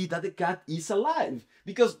probability that the cat is alive,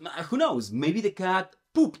 because who knows, maybe the cat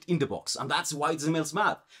pooped in the box and that's why it smells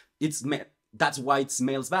bad. That's why it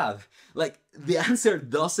smells bad. Like, the answer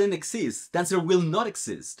doesn't exist. The answer will not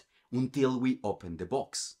exist until we open the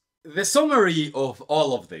box. The summary of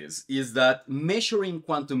all of this is that measuring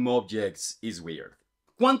quantum objects is weird.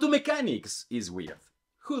 Quantum mechanics is weird.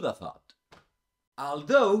 Who'd have thought?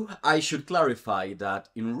 Although I should clarify that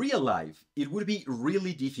in real life it would be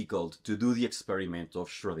really difficult to do the experiment of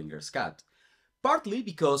Schrödinger's cat. Partly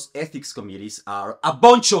because ethics committees are a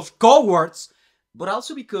bunch of cowards, but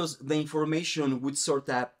also because the information would sort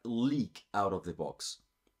of leak out of the box.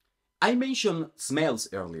 I mentioned smells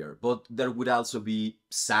earlier, but there would also be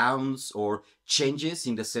sounds or changes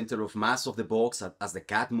in the center of mass of the box as the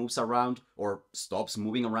cat moves around or stops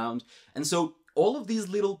moving around. And so all of these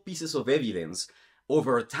little pieces of evidence,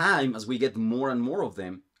 over time, as we get more and more of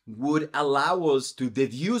them, would allow us to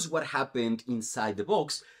deduce what happened inside the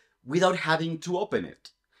box without having to open it.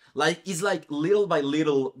 It's like little by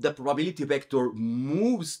little, the probability vector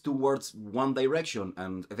moves towards one direction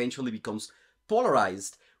and eventually becomes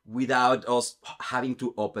polarized without us having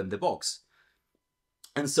to open the box.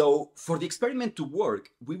 And so, for the experiment to work,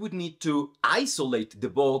 we would need to isolate the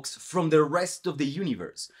box from the rest of the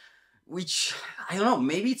universe. Which, I don't know,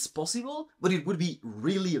 maybe it's possible, but it would be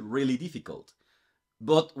really, really difficult.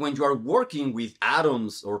 But when you are working with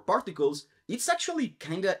atoms or particles, it's actually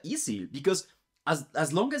kinda easy, because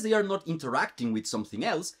as long as they are not interacting with something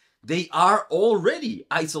else, they are already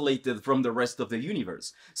isolated from the rest of the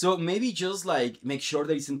universe. So maybe just like make sure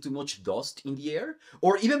there isn't too much dust in the air,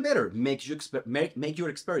 or even better, make your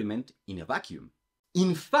experiment in a vacuum.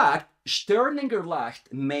 In fact, Stern and Gerlach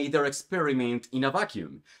made their experiment in a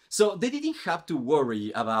vacuum, so they didn't have to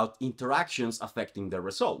worry about interactions affecting their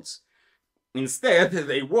results. Instead,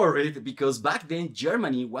 they worried because back then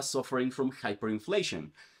Germany was suffering from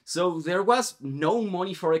hyperinflation, so there was no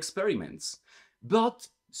money for experiments. But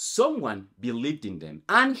someone believed in them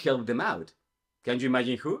and helped them out. Can you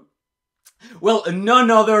imagine who? Well, none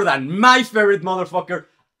other than my favorite motherfucker,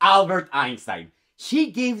 Albert Einstein. He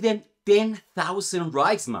gave them 10,000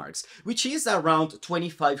 Reichsmarks, which is around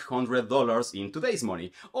 $2,500 in today's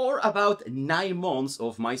money, or about 9 months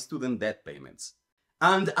of my student debt payments.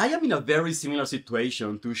 And I am in a very similar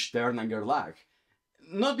situation to Stern and Gerlach.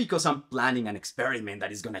 Not because I'm planning an experiment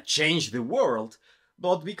that is gonna change the world,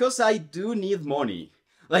 but because I do need money.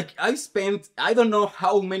 Like, I spent I don't know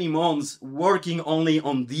how many months working only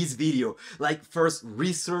on this video. Like, first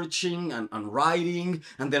researching and writing,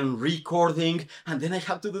 and then recording, and then I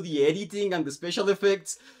have to do the editing and the special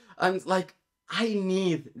effects. And like, I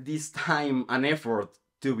need this time and effort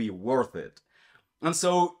to be worth it. And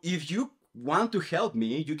so, if you want to help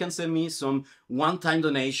me, you can send me some one-time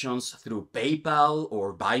donations through PayPal,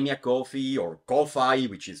 or Buy Me a Coffee, or Ko-Fi,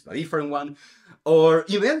 which is a different one. Or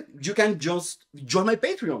even you can just join my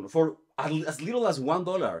Patreon for as little as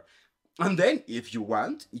 $1. And then, if you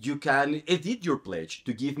want, you can edit your pledge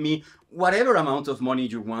to give me whatever amount of money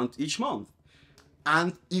you want each month.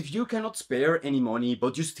 And if you cannot spare any money,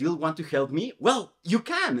 but you still want to help me, well, you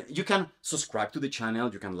can. You can subscribe to the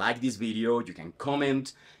channel, you can like this video, you can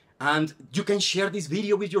comment, and you can share this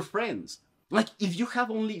video with your friends. Like, if you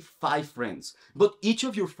have only 5 friends, but each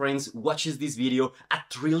of your friends watches this video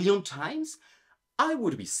 1,000,000,000 times, I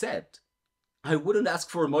would be sad. I wouldn't ask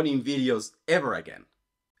for money in videos ever again.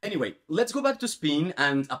 Anyway, let's go back to spin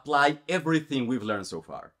and apply everything we've learned so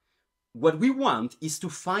far. What we want is to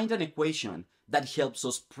find an equation that helps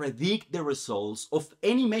us predict the results of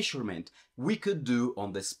any measurement we could do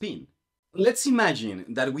on the spin. Let's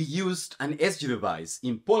imagine that we used an SU device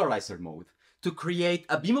in polarizer mode to create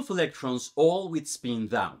a beam of electrons all with spin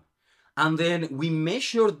down. And then we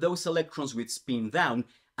measured those electrons with spin down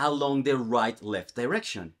along the right-left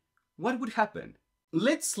direction. What would happen?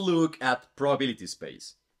 Let's look at probability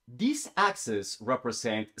space. These axes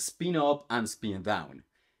represent spin up and spin down.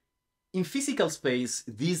 In physical space,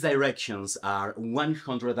 these directions are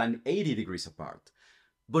 180 degrees apart,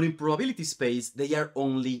 but in probability space, they are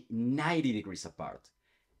only 90 degrees apart.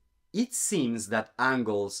 It seems that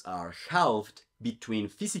angles are halved between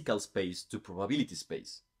physical space to probability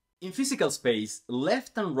space. In physical space,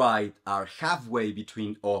 left and right are halfway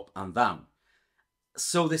between up and down.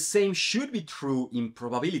 So the same should be true in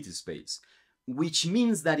probability space, which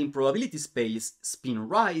means that in probability space, spin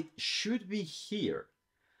right should be here.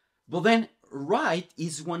 But then right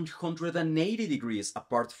is 180 degrees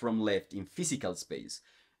apart from left in physical space,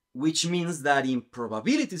 which means that in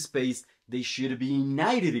probability space, they should be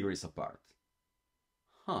 90 degrees apart.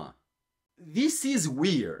 This is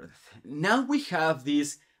weird. Now we have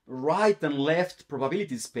this right and left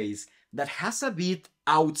probability space that has a bit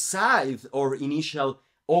outside our initial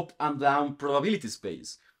up and down probability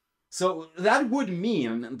space. So that would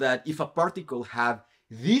mean that if a particle had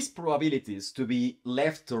these probabilities to be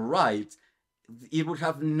left or right, it would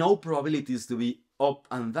have no probabilities to be up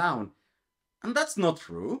and down. And that's not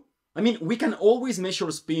true. I mean, we can always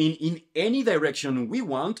measure spin in any direction we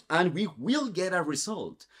want and we will get a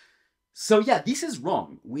result. So yeah, this is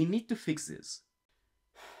wrong. We need to fix this.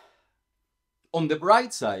 On the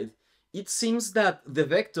bright side, it seems that the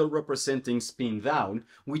vector representing spin down,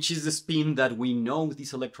 which is the spin that we know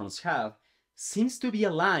these electrons have, seems to be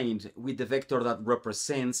aligned with the vector that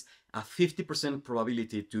represents a 50%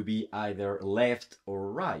 probability to be either left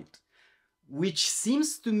or right. Which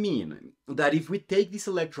seems to mean that if we take these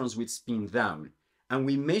electrons with spin down and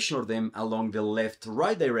we measure them along the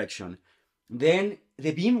left-right direction, then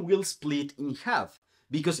the beam will split in half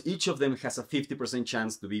because each of them has a 50%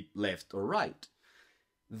 chance to be left or right.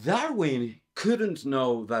 Darwin couldn't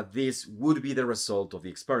know that this would be the result of the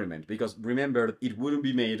experiment because, remember, it wouldn't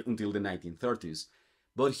be made until the 1930s,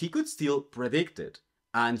 but he could still predict it,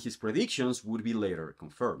 and his predictions would be later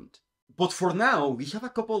confirmed. But for now, we have a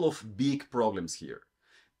couple of big problems here.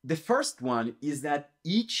 The first one is that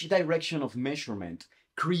each direction of measurement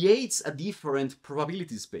creates a different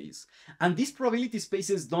probability space, and these probability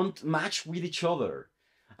spaces don't match with each other.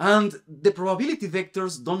 And the probability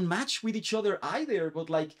vectors don't match with each other either, but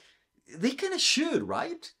like, they kind of should,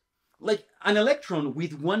 right? Like, an electron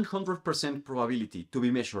with 100% probability to be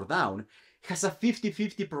measured down has a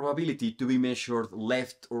 50-50 probability to be measured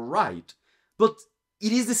left or right. But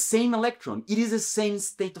it is the same electron, it is the same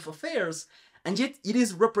state of affairs, and yet it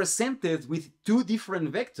is represented with 2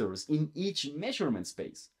 different vectors in each measurement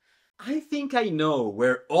space. I think I know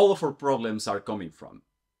where all of our problems are coming from.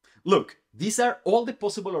 Look, these are all the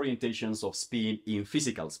possible orientations of spin in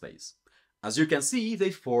physical space. As you can see,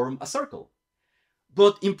 they form a circle.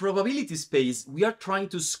 But in probability space, we are trying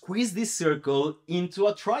to squeeze this circle into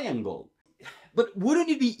a triangle. But wouldn't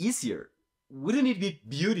it be easier? Wouldn't it be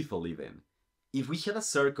beautiful even, if we had a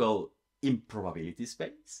circle in probability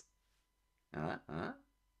space?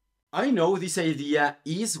 I know this idea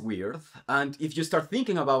is weird, and if you start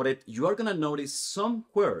thinking about it, you are gonna notice some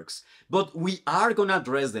quirks, but we are gonna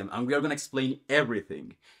address them and we are gonna explain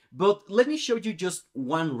everything. But let me show you just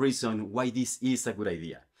one reason why this is a good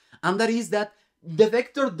idea, and that is that the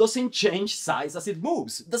vector doesn't change size as it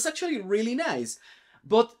moves. That's actually really nice,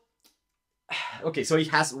 but okay, so it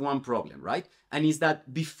has one problem, right? And is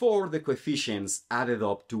that before the coefficients added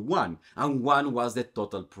up to 1, and 1 was the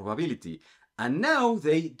total probability. And now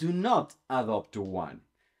they do not add up to 1.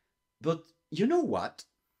 But you know what?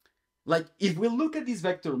 Like, if we look at this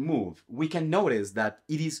vector move, we can notice that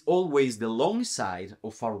it is always the long side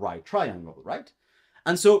of a right triangle, right?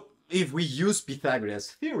 And so, if we use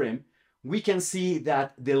Pythagoras' theorem, we can see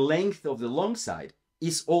that the length of the long side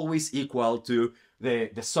is always equal to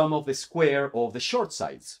the sum of the square of the short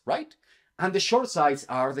sides, right? And the short sides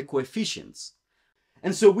are the coefficients.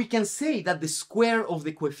 And so we can say that the square of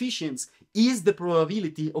the coefficients is the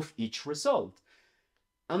probability of each result.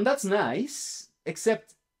 And that's nice,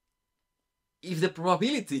 except if the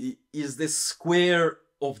probability is the square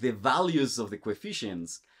of the values of the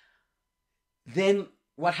coefficients, Then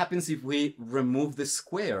what happens if we remove the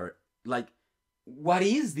square? Like, what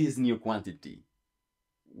is this new quantity?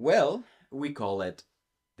 Well, we call it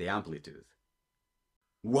the amplitude.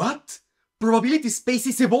 What? Probability space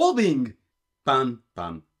is evolving! Pam,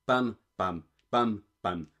 pam, pam, pam, pam,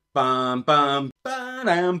 pam, pam, pam,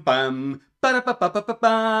 pam, pam,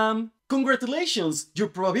 pam. Congratulations! Your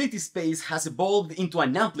probability space has evolved into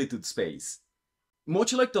an amplitude space.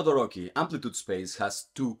 Much like Todoroki, amplitude space has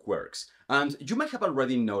two quirks, and you might have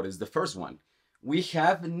already noticed the first one. We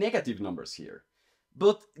have negative numbers here.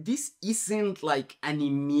 But this isn't like an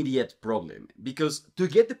immediate problem, because to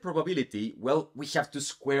get the probability, well, we have to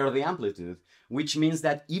square the amplitude, which means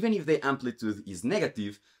that even if the amplitude is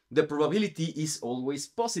negative, the probability is always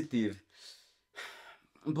positive.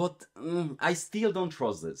 But I still don't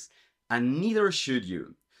trust this, and neither should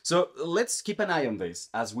you. So let's keep an eye on this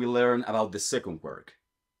as we learn about the second quirk.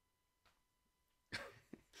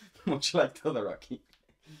 Much like Todoroki.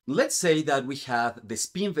 Let's say that we have the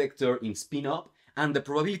spin vector in spin up and the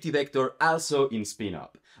probability vector also in spin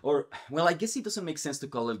up. Or, well, I guess it doesn't make sense to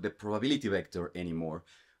call it the probability vector anymore.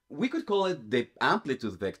 We could call it the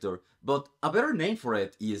amplitude vector, but a better name for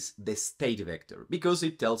it is the state vector, because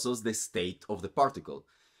it tells us the state of the particle.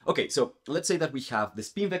 Okay, so let's say that we have the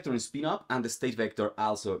spin vector in spin up and the state vector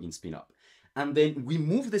also in spin up. And then we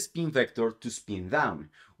move the spin vector to spin down.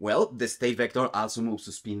 Well, the state vector also moves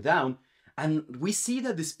to spin down, and we see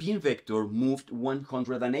that the spin vector moved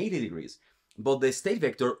 180 degrees, but the state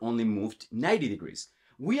vector only moved 90 degrees.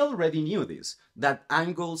 We already knew this, that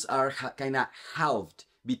angles are kinda halved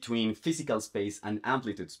between physical space and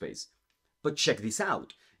amplitude space. But check this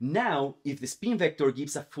out. Now, if the spin vector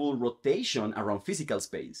gives a full rotation around physical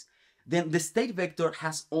space, then the state vector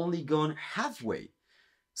has only gone halfway.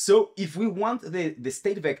 So if we want the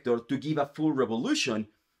state vector to give a full revolution,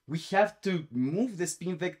 we have to move the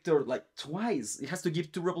spin vector like twice. It has to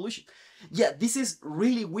give 2 revolutions. Yeah, this is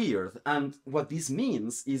really weird. And what this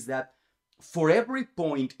means is that for every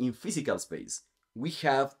point in physical space, we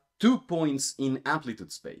have 2 points in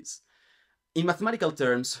amplitude space. In mathematical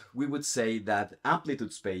terms, we would say that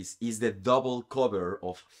amplitude space is the double cover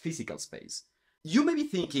of physical space. You may be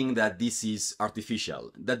thinking that this is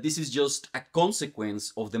artificial, that this is just a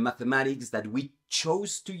consequence of the mathematics that we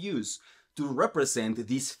chose to use to represent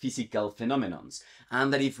these physical phenomenons,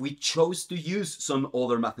 and that if we chose to use some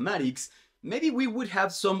other mathematics, maybe we would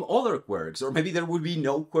have some other quirks, or maybe there would be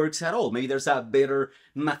no quirks at all. Maybe there's a better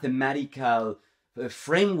mathematical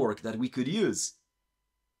framework that we could use.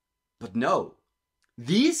 But no,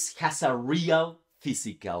 this has a real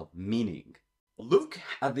physical meaning. Look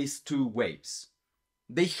at these 2 waves.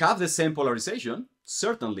 They have the same polarization,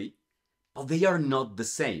 certainly, but they are not the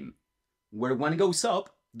same. Where one goes up,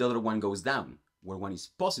 the other one goes down. Where one is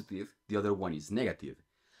positive, the other one is negative.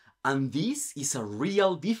 And this is a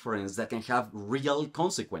real difference that can have real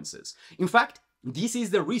consequences. In fact, this is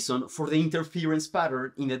the reason for the interference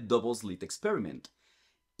pattern in a double-slit experiment.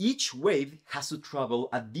 Each wave has to travel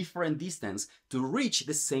a different distance to reach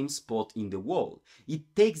the same spot in the wall.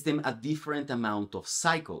 It takes them a different amount of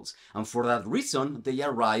cycles, and for that reason they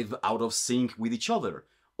arrive out of sync with each other,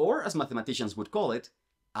 or as mathematicians would call it,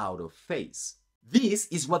 out of phase. This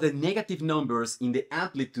is what the negative numbers in the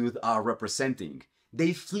amplitude are representing.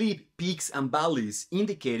 They flip peaks and valleys,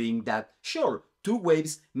 indicating that, sure, 2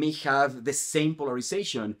 waves may have the same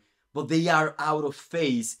polarization, but they are out of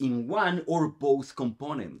phase in one or both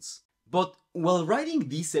components. But while writing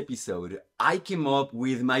this episode, I came up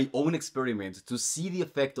with my own experiment to see the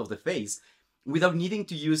effect of the phase without needing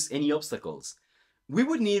to use any obstacles. We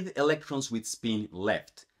would need electrons with spin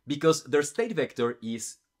left, because their state vector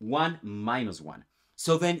is 1 minus 1.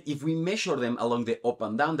 So then if we measure them along the up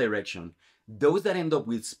and down direction, those that end up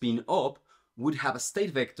with spin up would have a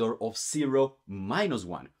state vector of 0 minus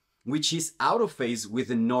 1. Which is out of phase with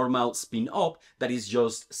the normal spin up that is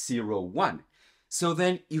just 0, 1. So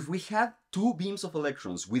then if we have 2 beams of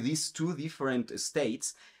electrons with these 2 different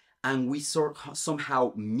states and we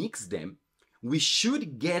somehow mix them, we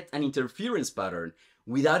should get an interference pattern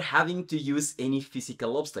without having to use any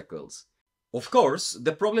physical obstacles. Of course,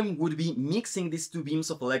 the problem would be mixing these 2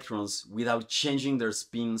 beams of electrons without changing their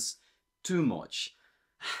spins too much.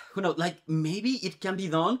 Who knows, like maybe it can be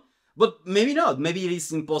done, but maybe not, maybe it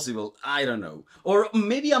is impossible, I don't know. Or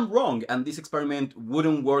maybe I'm wrong and this experiment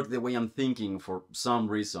wouldn't work the way I'm thinking for some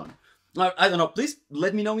reason. I don't know, please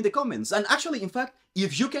let me know in the comments. And actually, in fact,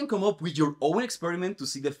 if you can come up with your own experiment to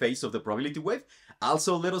see the phase of the probability wave,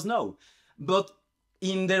 also let us know. But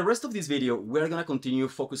in the rest of this video, we're gonna continue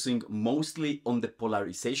focusing mostly on the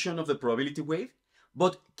polarization of the probability wave,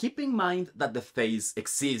 But keep in mind that the phase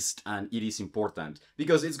exists and it is important,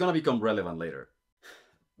 because it's gonna become relevant later.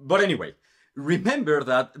 But anyway, remember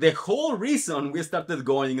that the whole reason we started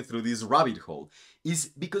going through this rabbit hole is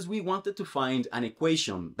because we wanted to find an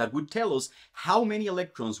equation that would tell us how many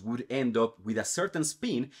electrons would end up with a certain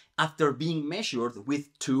spin after being measured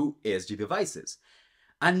with two SG devices.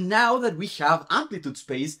 And now that we have amplitude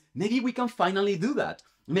space, maybe we can finally do that.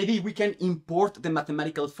 Maybe we can import the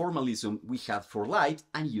mathematical formalism we have for light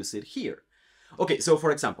and use it here. Okay, so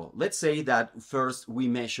for example, let's say that first we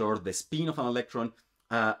measure the spin of an electron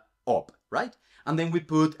up, right? And then we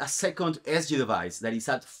put a second SG device that is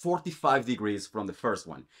at 45 degrees from the first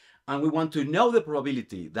one. And we want to know the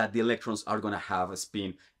probability that the electrons are going to have a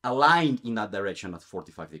spin aligned in that direction at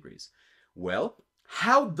 45 degrees. Well,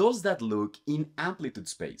 how does that look in amplitude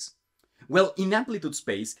space? Well, in amplitude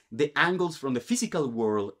space, the angles from the physical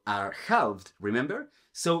world are halved, remember?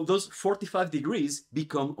 So those 45 degrees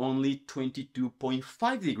become only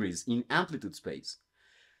 22.5 degrees in amplitude space.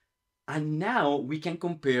 And now we can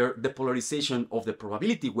compare the polarization of the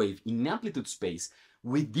probability wave in amplitude space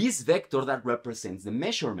with this vector that represents the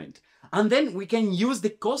measurement. And then we can use the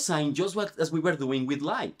cosine just as we were doing with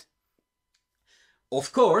light.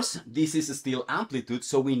 Of course, this is still amplitude,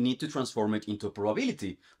 so we need to transform it into a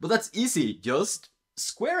probability. But that's easy, just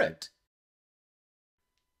square it.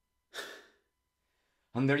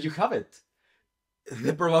 And there you have it.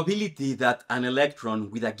 The probability that an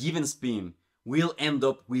electron with a given spin will end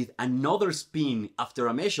up with another spin after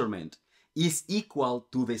a measurement is equal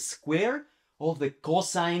to the square of the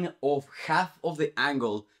cosine of half of the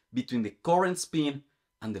angle between the current spin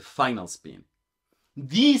and the final spin.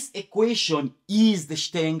 This equation is the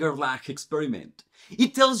Stenger-Lach experiment.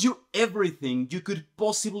 It tells you everything you could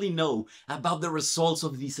possibly know about the results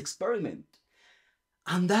of this experiment.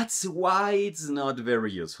 And that's why it's not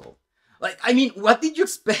very useful. What did you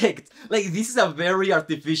expect? This is a very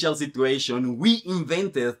artificial situation we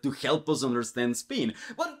invented to help us understand spin.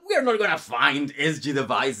 But we're not gonna find SG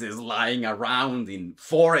devices lying around in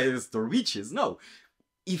forests or beaches, no.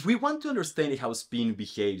 If we want to understand how spin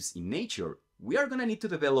behaves in nature, we are gonna need to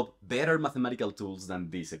develop better mathematical tools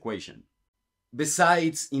than this equation.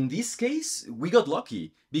 Besides, in this case, we got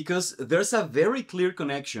lucky, because there's a very clear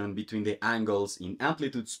connection between the angles in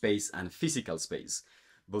amplitude space and physical space.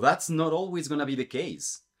 But that's not always gonna be the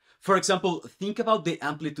case. For example, think about the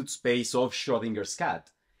amplitude space of Schrödinger's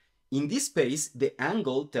cat. In this space, the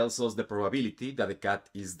angle tells us the probability that the cat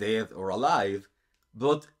is dead or alive,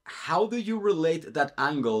 but how do you relate that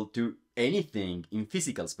angle to anything in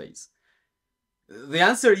physical space? The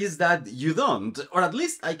answer is that you don't, or at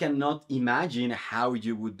least I cannot imagine how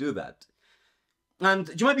you would do that. And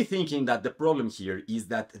you might be thinking that the problem here is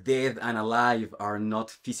that dead and alive are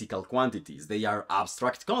not physical quantities, they are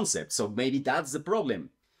abstract concepts, so maybe that's the problem.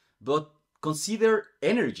 But consider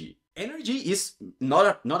energy. Energy is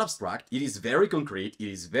not abstract, it is very concrete, it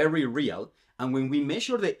is very real, and when we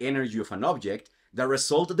measure the energy of an object, the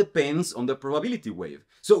result depends on the probability wave.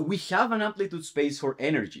 So we have an amplitude space for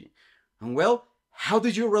energy. And well, how do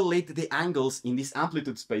you relate the angles in this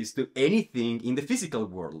amplitude space to anything in the physical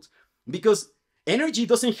world? Because energy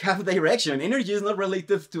doesn't have direction. Energy is not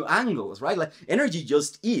related to angles, right? Energy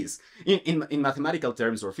just is. In mathematical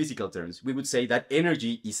terms or physical terms, we would say that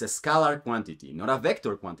energy is a scalar quantity, not a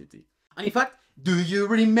vector quantity. And in fact, do you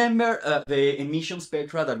remember the emission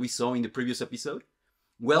spectra that we saw in the previous episode?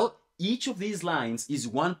 Well, each of these lines is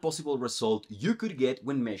one possible result you could get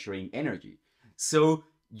when measuring energy. So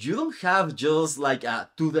you don't have just a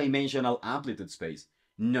two-dimensional amplitude space.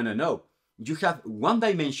 No. You have one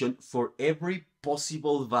dimension for every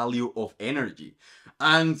possible value of energy.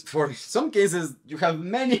 And for some cases, you have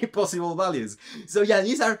many possible values. So yeah,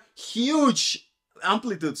 these are huge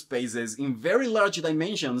amplitude spaces in very large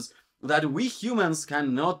dimensions that we humans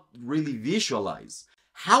cannot really visualize.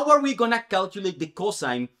 How are we gonna calculate the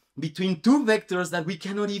cosine between two vectors that we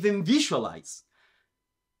cannot even visualize?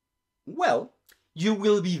 Well, you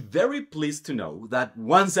will be very pleased to know that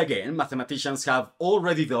once again, mathematicians have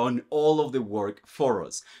already done all of the work for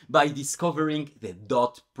us by discovering the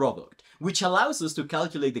dot product, which allows us to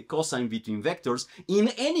calculate the cosine between vectors in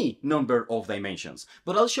any number of dimensions.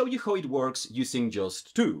 But I'll show you how it works using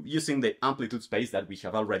just two, using the amplitude space that we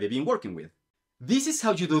have already been working with. This is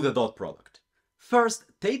how you do the dot product. First,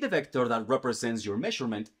 take the vector that represents your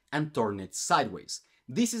measurement and turn it sideways.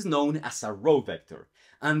 This is known as a row vector.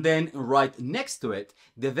 And then right next to it,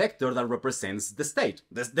 the vector that represents the state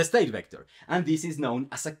vector. And this is known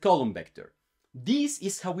as a column vector. This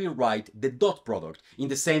is how we write the dot product, in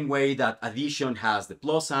the same way that addition has the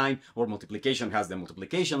plus sign or multiplication has the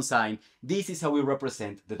multiplication sign. This is how we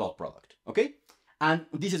represent the dot product, okay? And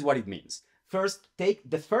this is what it means. First, take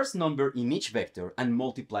the first number in each vector and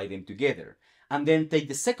multiply them together. And then take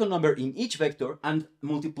the second number in each vector and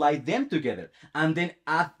multiply them together. And then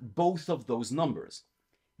add both of those numbers.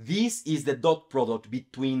 This is the dot product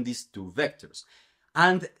between these two vectors.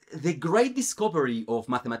 And the great discovery of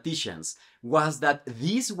mathematicians was that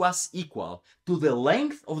this was equal to the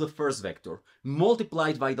length of the first vector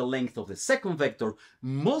multiplied by the length of the second vector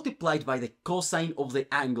multiplied by the cosine of the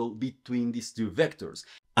angle between these two vectors.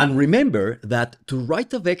 And remember that to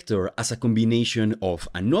write a vector as a combination of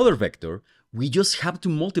another vector, we just have to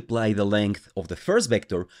multiply the length of the first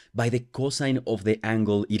vector by the cosine of the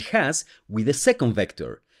angle it has with the second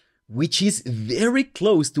vector, which is very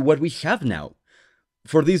close to what we have now.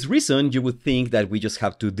 For this reason, you would think that we just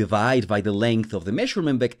have to divide by the length of the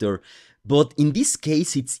measurement vector, but in this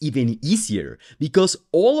case it's even easier, because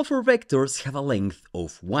all of our vectors have a length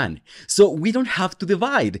of 1. So we don't have to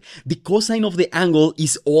divide. The cosine of the angle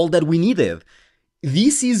is all that we needed.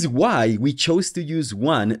 This is why we chose to use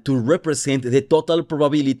 1 to represent the total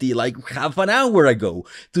probability like half an hour ago,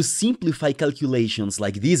 to simplify calculations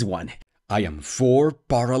like this one. I am 4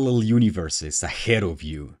 parallel universes ahead of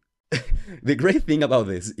you. The great thing about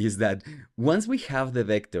this is that once we have the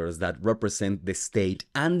vectors that represent the state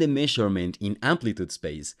and the measurement in amplitude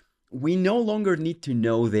space, we no longer need to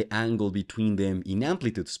know the angle between them in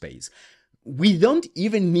amplitude space. We don't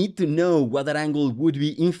even need to know what that angle would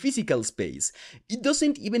be in physical space. It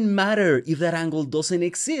doesn't even matter if that angle doesn't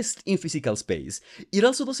exist in physical space. It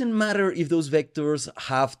also doesn't matter if those vectors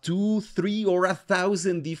have 2, 3, or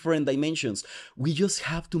 1,000 different dimensions. We just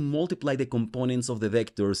have to multiply the components of the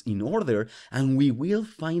vectors in order, and we will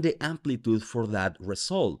find the amplitude for that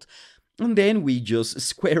result. And then we just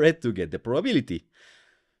square it to get the probability.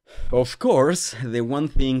 Of course, the one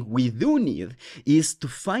thing we do need is to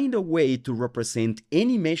find a way to represent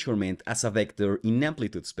any measurement as a vector in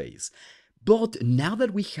amplitude space. But now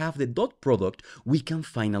that we have the dot product, we can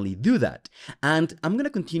finally do that. And I'm going to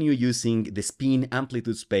continue using the spin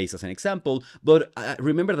amplitude space as an example, but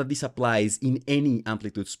remember that this applies in any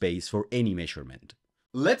amplitude space for any measurement.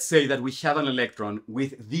 Let's say that we have an electron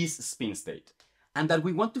with this spin state, and that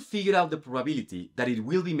we want to figure out the probability that it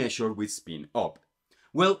will be measured with spin up.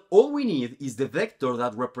 Well, all we need is the vector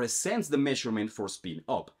that represents the measurement for spin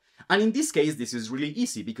up. And in this case, this is really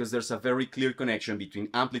easy because there's a very clear connection between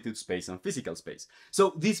amplitude space and physical space.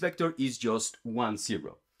 So this vector is just 1,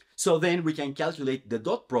 0. So then we can calculate the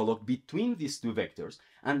dot product between these two vectors,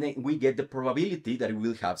 and then we get the probability that it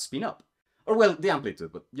will have spin up. Or well, the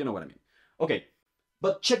amplitude, but you know what I mean. Okay,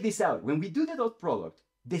 but check this out. When we do the dot product,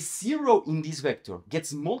 the 0 in this vector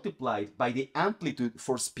gets multiplied by the amplitude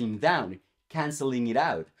for spin down, canceling it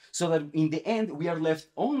out, so that in the end we are left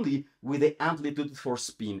only with the amplitude for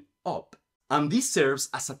spin up. And this serves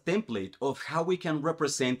as a template of how we can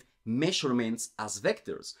represent measurements as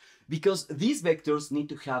vectors, because these vectors need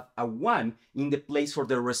to have a 1 in the place for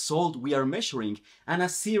the result we are measuring and a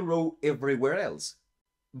 0 everywhere else.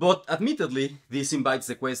 But admittedly, this invites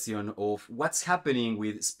the question of what's happening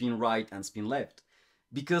with spin right and spin left,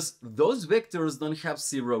 because those vectors don't have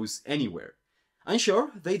zeros anywhere. And sure,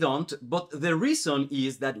 they don't, but the reason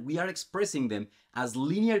is that we are expressing them as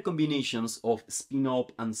linear combinations of spin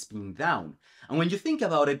up and spin down. And when you think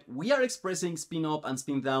about it, we are expressing spin up and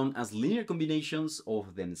spin down as linear combinations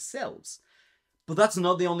of themselves. But that's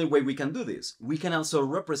not the only way we can do this. We can also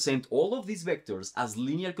represent all of these vectors as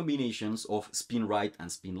linear combinations of spin right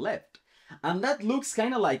and spin left. And that looks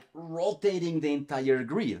kind of like rotating the entire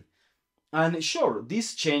grid. And sure,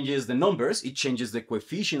 this changes the numbers, it changes the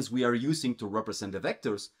coefficients we are using to represent the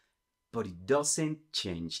vectors, but it doesn't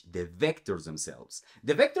change the vectors themselves.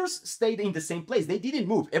 The vectors stayed in the same place, they didn't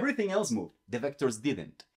move, everything else moved, the vectors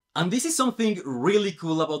didn't. And this is something really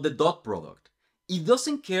cool about the dot product. It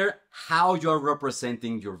doesn't care how you are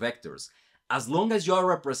representing your vectors. As long as you are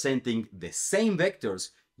representing the same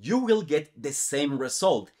vectors, you will get the same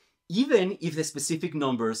result, even if the specific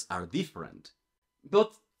numbers are different.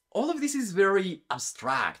 But all of this is very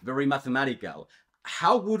abstract, very mathematical.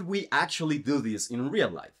 How would we actually do this in real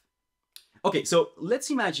life? Okay, so let's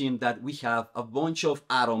imagine that we have a bunch of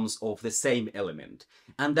atoms of the same element,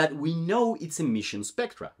 and that we know its emission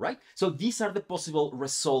spectra, right? So these are the possible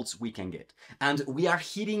results we can get. And we are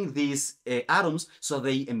hitting these atoms so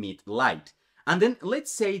they emit light. And then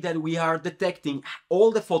let's say that we are detecting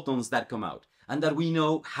all the photons that come out, and that we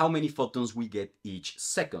know how many photons we get each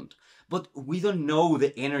second. But we don't know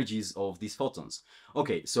the energies of these photons.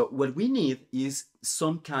 Okay, so what we need is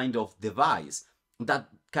some kind of device that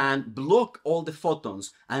can block all the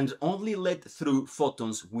photons and only let through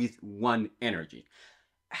photons with one energy.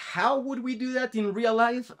 How would we do that in real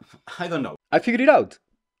life? I don't know. I figured it out.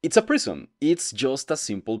 It's a prism. It's just a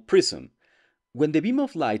simple prism. When the beam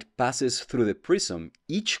of light passes through the prism,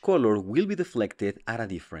 each color will be deflected at a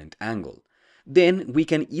different angle. Then we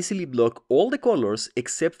can easily block all the colors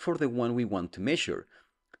except for the one we want to measure.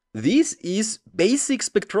 This is basic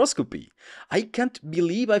spectroscopy. I can't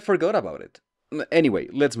believe I forgot about it. Anyway,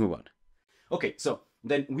 let's move on. Okay, so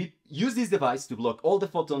then we use this device to block all the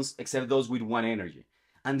photons except those with one energy.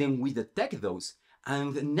 And then we detect those,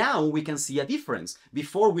 and now we can see a difference.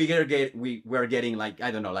 Before we were getting like,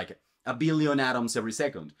 I don't know, like a billion atoms every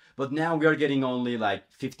second. But now we are getting only like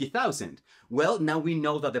 50,000. Well, now we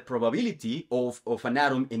know that the probability of an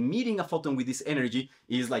atom emitting a photon with this energy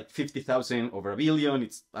is like 50,000 over a billion.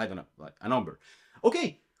 It's, I don't know, like a number.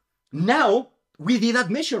 Okay, now we did that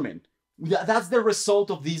measurement. That's the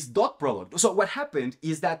result of this dot product. So what happened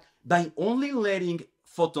is that by only letting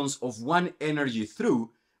photons of one energy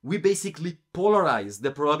through, we basically polarized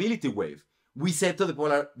the probability wave. We said to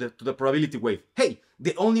the probability wave, hey,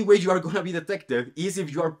 the only way you are going to be detected is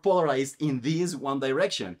if you are polarized in this one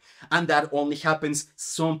direction. And that only happens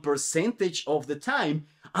some percentage of the time.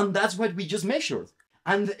 And that's what we just measured.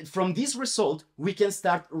 And from this result, we can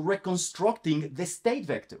start reconstructing the state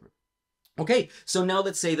vector. Okay, so now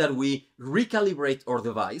let's say that we recalibrate our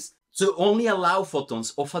device to only allow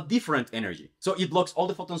photons of a different energy. So it blocks all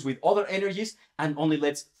the photons with other energies and only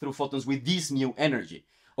lets through photons with this new energy.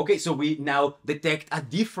 Okay, so we now detect a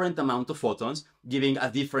different amount of photons, giving a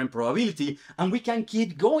different probability, and we can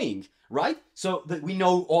keep going, right? So that we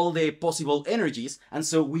know all the possible energies, and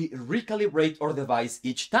so we recalibrate our device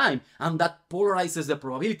each time, and that polarizes the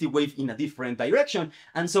probability wave in a different direction,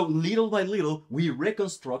 and so little by little, we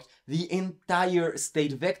reconstruct the entire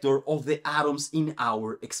state vector of the atoms in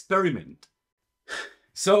our experiment.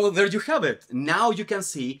 So there you have it. Now you can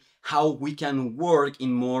see how we can work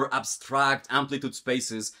in more abstract amplitude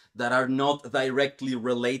spaces that are not directly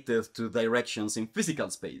related to directions in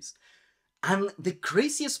physical space. And the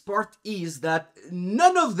craziest part is that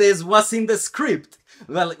none of this was in the script.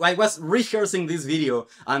 Well, I was rehearsing this video,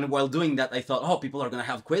 and while doing that I thought, oh, people are gonna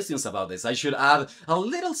have questions about this. I should add a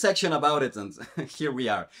little section about it, and here we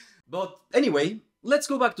are. But anyway, let's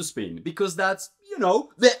go back to spin, because that's, you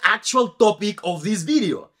know, the actual topic of this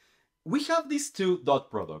video. We have these two dot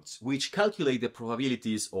products, which calculate the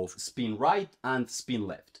probabilities of spin right and spin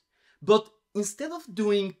left. But instead of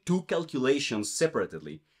doing two calculations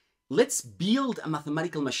separately, let's build a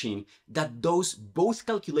mathematical machine that does both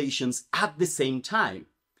calculations at the same time.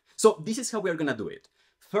 So this is how we're gonna do it.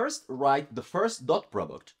 First, write the first dot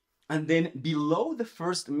product, and then below the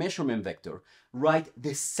first measurement vector, write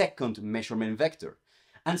the second measurement vector.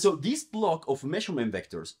 And so this block of measurement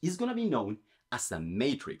vectors is gonna be known as a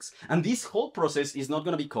matrix. And this whole process is not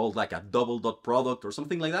going to be called like a double dot product or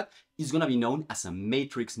something like that. It's going to be known as a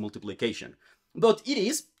matrix multiplication. But it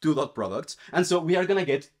is two dot products, and so we are going to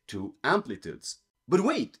get two amplitudes. But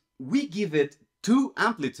wait, we give it two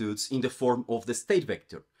amplitudes in the form of the state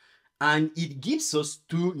vector, and it gives us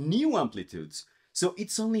two new amplitudes. So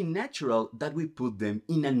it's only natural that we put them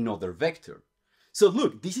in another vector. So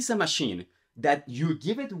look, this is a machine that you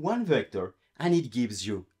give it one vector and it gives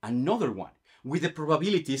you another one, with the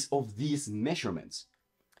probabilities of these measurements.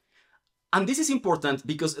 And this is important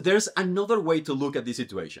because there's another way to look at this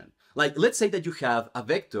situation. Like, let's say that you have a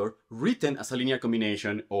vector written as a linear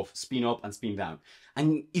combination of spin up and spin down.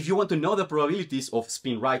 And if you want to know the probabilities of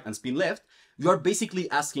spin right and spin left, you are basically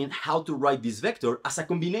asking how to write this vector as a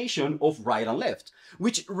combination of right and left,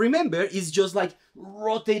 which, remember, is just like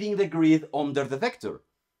rotating the grid under the vector.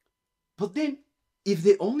 But then, if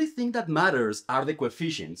the only thing that matters are the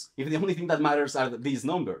coefficients, if the only thing that matters are these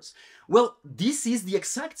numbers, well, this is the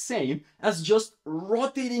exact same as just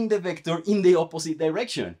rotating the vector in the opposite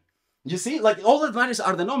direction. You see, like, all that matters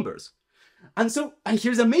are the numbers. And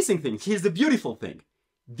here's the amazing thing, here's the beautiful thing.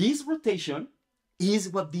 This rotation is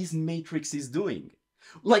what this matrix is doing.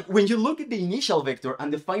 Like, when you look at the initial vector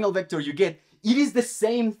and the final vector you get, it is the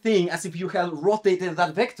same thing as if you had rotated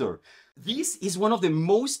that vector. This is one of the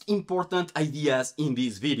most important ideas in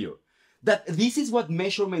this video. That this is what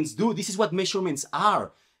measurements do, this is what measurements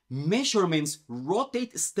are. Measurements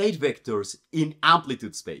rotate state vectors in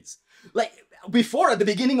amplitude space. Like, before, at the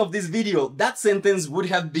beginning of this video, that sentence would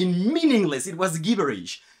have been meaningless, it was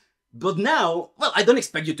gibberish. But now, well, I don't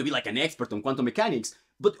expect you to be like an expert on quantum mechanics,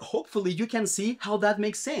 but hopefully you can see how that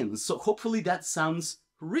makes sense. So hopefully that sounds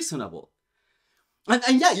reasonable.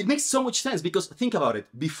 And yeah, it makes so much sense, because think about it.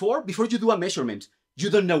 Before you do a measurement,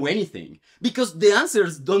 you don't know anything, because the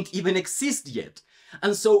answers don't even exist yet.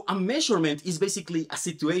 And so a measurement is basically a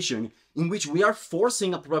situation in which we are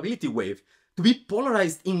forcing a probability wave to be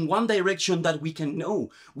polarized in one direction that we can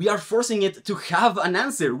know. We are forcing it to have an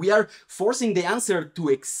answer. We are forcing the answer to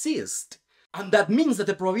exist. And that means that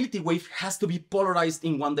the probability wave has to be polarized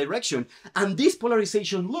in one direction. And this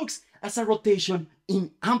polarization looks as a rotation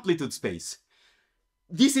in amplitude space.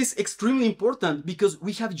 This is extremely important because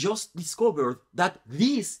we have just discovered that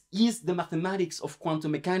this is the mathematics of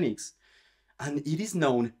quantum mechanics. And it is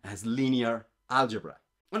known as linear algebra.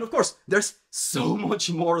 And of course, there's so much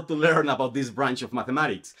more to learn about this branch of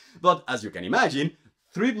mathematics. But as you can imagine,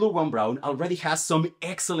 3 Blue 1 Brown already has some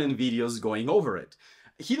excellent videos going over it.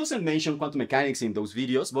 He doesn't mention quantum mechanics in those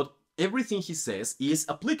videos, but everything he says is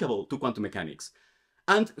applicable to quantum mechanics.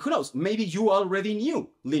 And who knows, maybe you already knew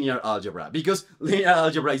linear algebra, because linear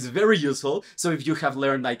algebra is very useful. So if you have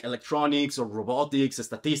learned like electronics or robotics,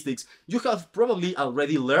 statistics, you have probably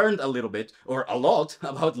already learned a little bit or a lot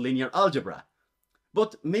about linear algebra.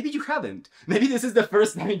 But maybe you haven't. Maybe this is the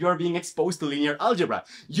first time you are being exposed to linear algebra.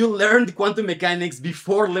 You learned quantum mechanics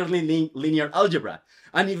before learning linear algebra.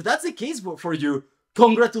 And if that's the case for you,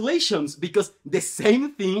 congratulations, because the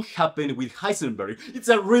same thing happened with Heisenberg. It's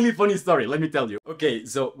a really funny story, let me tell you. Okay,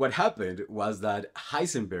 so what happened was that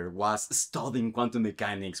Heisenberg was studying quantum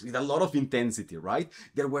mechanics with a lot of intensity, right?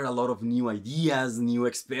 There were a lot of new ideas, new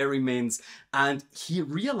experiments, and he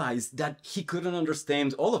realized that he couldn't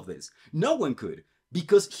understand all of this. No one could.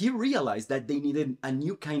 Because he realized that they needed a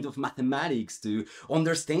new kind of mathematics to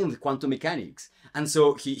understand quantum mechanics. And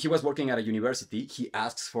so he was working at a university, he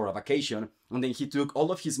asks for a vacation, and then he took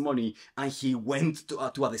all of his money and he went to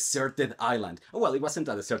a deserted island. Oh, well, it wasn't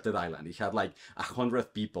a deserted island, it had like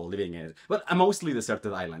 100 people living in it, but a mostly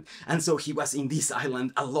deserted island. And so he was in this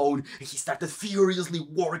island alone, and he started furiously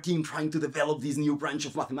working, trying to develop this new branch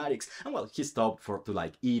of mathematics. And well, he stopped to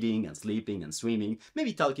like eating and sleeping and swimming,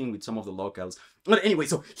 maybe talking with some of the locals. But anyway,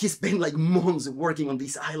 so he spent like months working on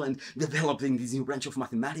this island, developing this new branch of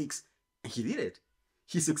mathematics, and he did it.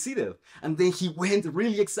 He succeeded. And then he went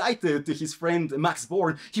really excited to his friend Max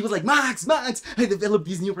Born. He was like, Max, I developed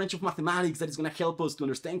this new branch of mathematics that is going to help us to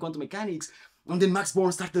understand quantum mechanics. And then Max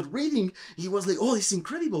Born started reading. He was like, oh, this is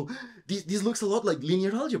incredible. This looks a lot like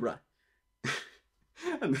linear algebra.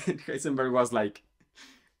 And then Heisenberg was like,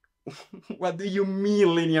 what do you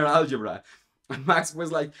mean linear algebra? And Max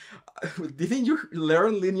was like, didn't you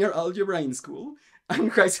learn linear algebra in school?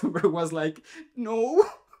 And Heisenberg was like, no.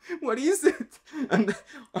 What is it? And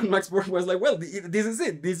Max Born was like, well, this is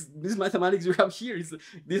it. This mathematics you have here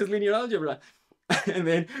this is linear algebra. And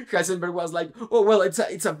then Heisenberg was like, oh, well, it's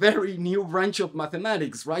a very new branch of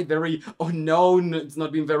mathematics, right? Very unknown. It's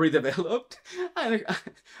not been very developed.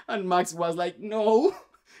 And Max was like, no,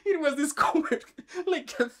 it was discovered like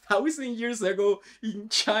 1,000 years ago in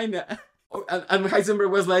China. And Heisenberg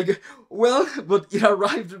was like, well, but it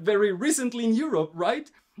arrived very recently in Europe, right?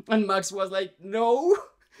 And Max was like, no.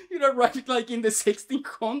 It arrived like in the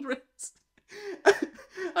 1600s.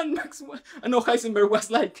 And Heisenberg was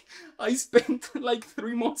like, I spent like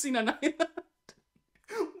 3 months in an island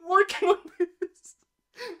working on this,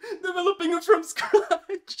 developing it from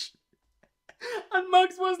scratch. And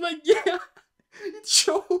Max was like, yeah, it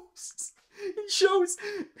shows. It shows.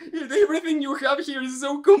 Everything you have here is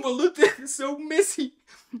so convoluted, so messy.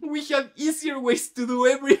 We have easier ways to do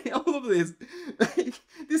all of this.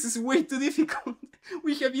 This is way too difficult.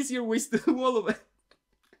 We have easier ways to do all of it.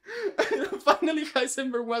 And finally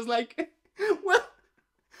Heisenberg was like, well,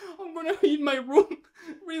 I'm gonna be in my room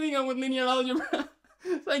reading about linear algebra.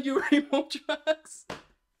 Thank you very much, Max.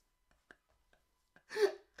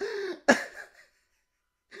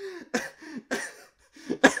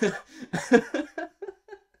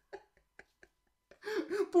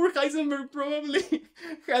 Poor Heisenberg probably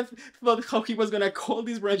had thought how he was gonna call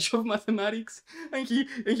this branch of mathematics, and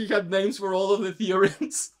he had names for all of the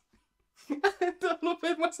theorems. And all of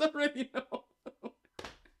it was already known.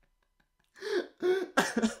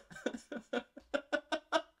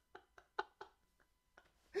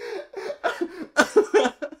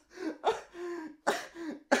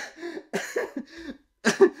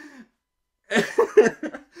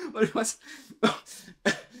 But it was,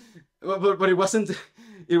 but it wasn't.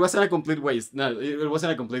 It wasn't a complete waste. No, it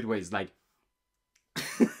wasn't a complete waste. Like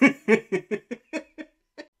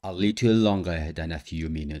a little longer than a few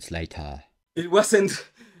minutes later. It wasn't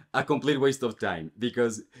a complete waste of time,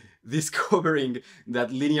 because discovering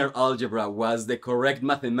that linear algebra was the correct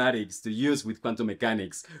mathematics to use with quantum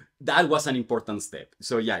mechanics, that was an important step.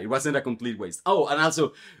 So yeah, it wasn't a complete waste. Oh, and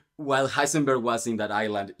also, while Heisenberg was in that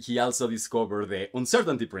island, he also discovered the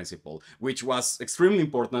uncertainty principle, which was extremely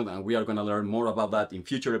important, and we are going to learn more about that in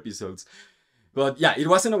future episodes. But yeah, it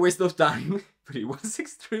wasn't a waste of time, but it was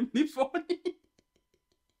extremely funny.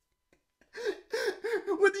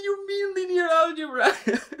 What do you mean linear algebra?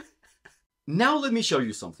 Now let me show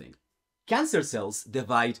you something. Cancer cells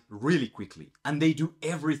divide really quickly, and they do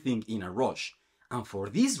everything in a rush. And for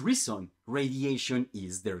this reason, radiation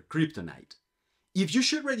is their kryptonite. If you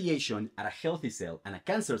shoot radiation at a healthy cell and a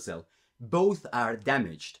cancer cell, both are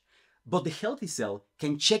damaged. But the healthy cell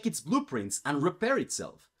can check its blueprints and repair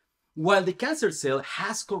itself, while the cancer cell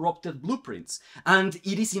has corrupted blueprints, and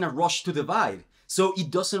it is in a rush to divide, so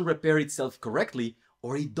it doesn't repair itself correctly,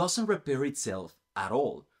 or it doesn't repair itself at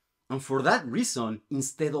all. And for that reason,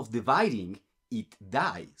 instead of dividing, it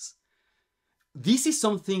dies. This is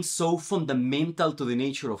something so fundamental to the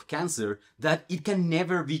nature of cancer that it can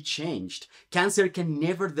never be changed. Cancer can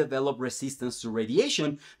never develop resistance to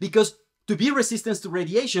radiation because to be resistant to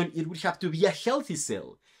radiation, it would have to be a healthy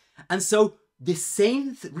cell. And so the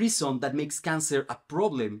same reason that makes cancer a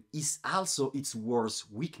problem is also its worst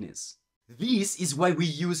weakness. This is why we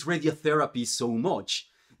use radiotherapy so much.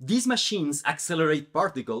 These machines accelerate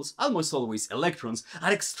particles, almost always electrons,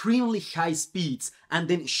 at extremely high speeds and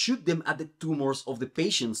then shoot them at the tumors of the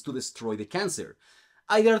patients to destroy the cancer.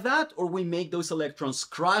 Either that, or we make those electrons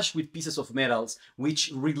crash with pieces of metals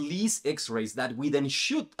which release X-rays that we then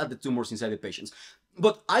shoot at the tumors inside the patients.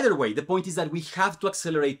 But either way, the point is that we have to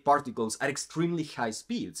accelerate particles at extremely high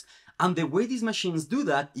speeds, and the way these machines do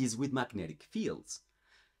that is with magnetic fields.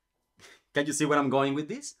 Can you see where I'm going with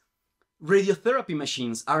this? Radiotherapy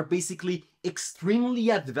machines are basically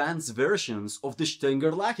extremely advanced versions of the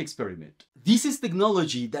Stenger-Lach experiment. This is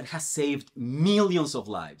technology that has saved millions of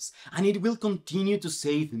lives, and it will continue to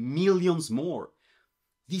save millions more.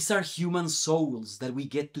 These are human souls that we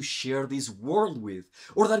get to share this world with,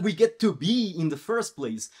 or that we get to be in the first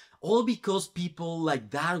place, all because people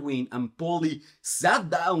like Darwin and Polly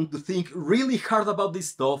sat down to think really hard about this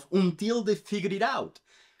stuff until they figured it out.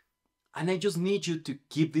 And I just need you to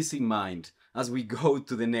keep this in mind as we go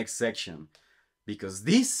to the next section, because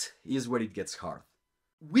this is where it gets hard.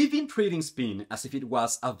 We've been treating spin as if it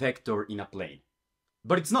was a vector in a plane,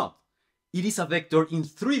 but it's not. It is a vector in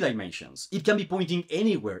 3 dimensions. It can be pointing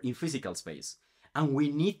anywhere in physical space, and we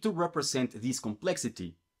need to represent this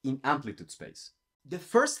complexity in amplitude space. The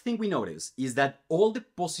first thing we notice is that all the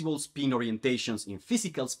possible spin orientations in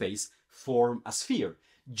physical space form a sphere,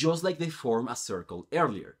 just like they formed a circle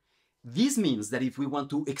earlier. This means that if we want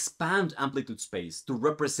to expand amplitude space to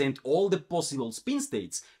represent all the possible spin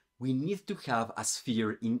states, we need to have a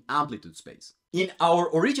sphere in amplitude space. In our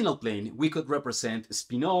original plane, we could represent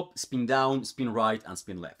spin up, spin down, spin right, and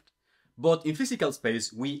spin left. But in physical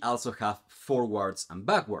space, we also have forwards and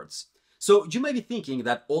backwards. So you may be thinking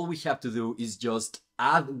that all we have to do is just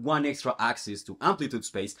add one extra axis to amplitude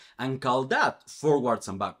space and call that forwards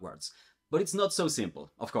and backwards. But it's not so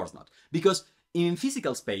simple, of course not. Because in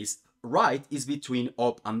physical space, right is between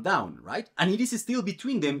up and down, right? And it is still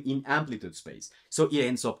between them in amplitude space, so it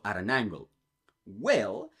ends up at an angle.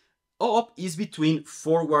 Well, up is between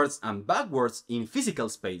forwards and backwards in physical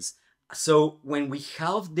space, so when we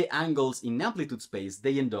halve the angles in amplitude space,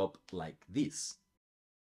 they end up like this.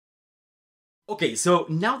 Okay, so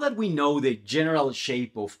now that we know the general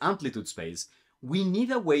shape of amplitude space, we need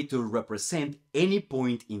a way to represent any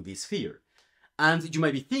point in this sphere. And you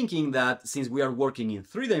might be thinking that since we are working in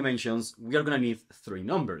 3 dimensions, we are gonna need 3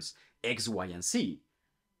 numbers, x, y, and z.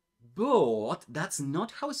 But that's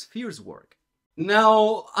not how spheres work.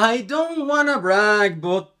 Now, I don't wanna brag,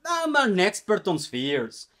 but I'm an expert on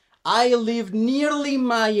spheres. I lived nearly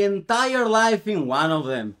my entire life in one of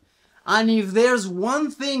them. And if there's one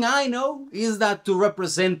thing I know, is that to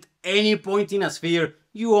represent any point in a sphere,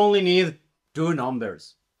 you only need 2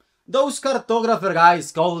 numbers. Those cartographer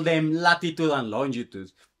guys call them latitude and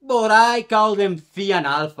longitude, but I call them phi and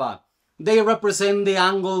alpha. They represent the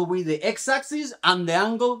angle with the x-axis and the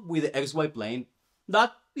angle with the xy plane.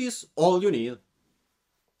 That is all you need.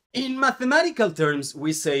 In mathematical terms,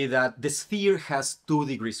 we say that the sphere has 2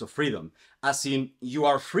 degrees of freedom, as in you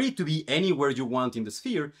are free to be anywhere you want in the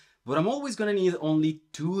sphere, but I'm always gonna need only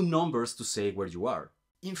 2 numbers to say where you are.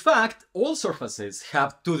 In fact, all surfaces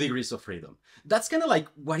have 2 degrees of freedom. That's kind of like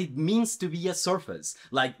what it means to be a surface,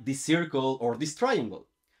 like this circle or this triangle.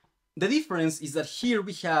 The difference is that here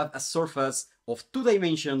we have a surface of 2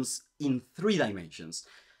 dimensions in 3 dimensions.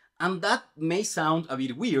 And that may sound a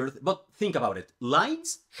bit weird, but think about it.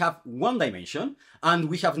 Lines have 1 dimension, and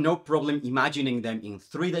we have no problem imagining them in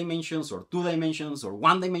 3 dimensions, or 2 dimensions, or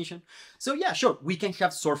 1 dimension. So yeah, sure, we can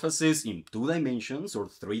have surfaces in 2 dimensions, or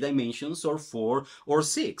 3 dimensions, or 4, or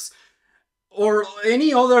 6. Or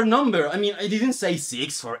any other number. I mean, I didn't say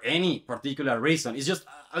 6 for any particular reason. It's just,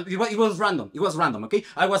 it was random. It was random, okay?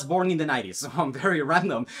 I was born in the 90s, so I'm very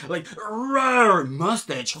random. Like, rare,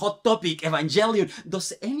 mustache, hot topic, Evangelion.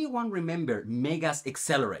 Does anyone remember Mega's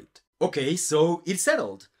Accelerate? Okay, so it's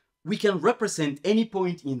settled. We can represent any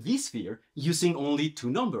point in this sphere using only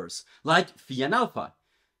two numbers, like phi and alpha.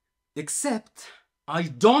 Except, I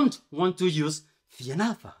don't want to use phi and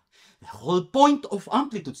alpha. The whole point of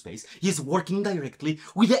amplitude space is working directly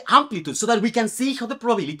with the amplitude so that we can see how the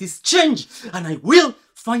probabilities change. And I will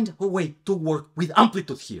find a way to work with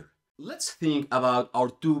amplitude here. Let's think about our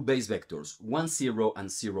two base vectors, 1, 0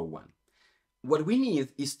 and 0, 1. What we need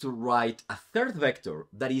is to write a third vector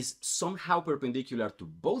that is somehow perpendicular to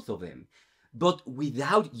both of them, but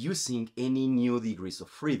without using any new degrees of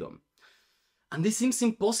freedom. And this seems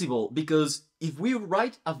impossible because if we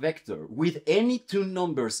write a vector with any two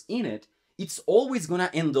numbers in it, it's always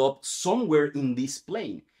gonna end up somewhere in this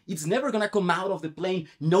plane. It's never gonna come out of the plane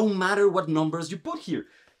no matter what numbers you put here.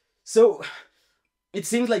 So it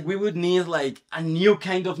seems like we would need like a new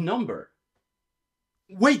kind of number.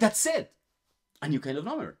 Wait, that's it! A new kind of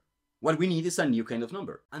number. What we need is a new kind of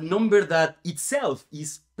number. A number that itself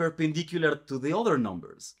is perpendicular to the other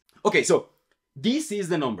numbers. Okay, so this is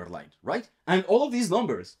the number line, right? And all of these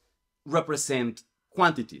numbers represent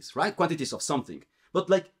quantities, right? Quantities of something. But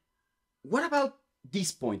like, what about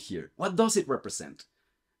this point here? What does it represent?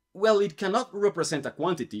 Well, it cannot represent a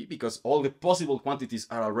quantity because all the possible quantities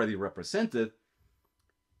are already represented.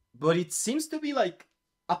 But it seems to be like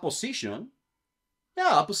a position.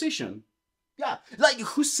 Yeah, a position. Yeah, like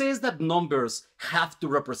who says that numbers have to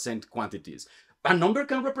represent quantities? A number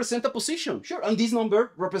can represent a position, sure, and this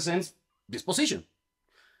number represents this position.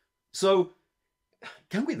 So,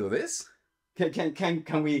 can we do this?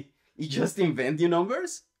 Can we just invent new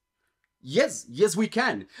numbers? Yes, we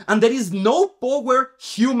can. And there is no power,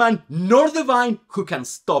 human nor divine, who can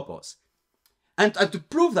stop us. And to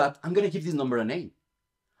prove that, I'm gonna give this number a name.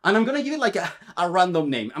 And I'm gonna give it like a random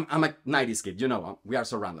name. I'm a 90s kid, you know, we are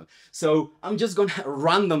so random. So I'm just gonna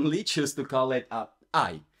randomly choose to call it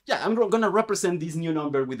I. Yeah, I'm gonna represent this new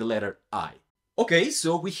number with the letter I. Okay,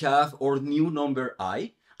 so we have our new number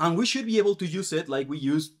I, and we should be able to use it like we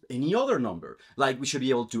use any other number. Like we should be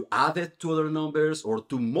able to add it to other numbers or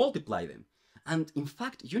to multiply them. And in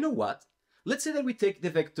fact, you know what? Let's say that we take the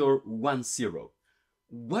vector 1, 0.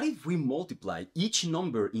 What if we multiply each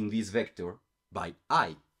number in this vector by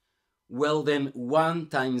I? Well, then 1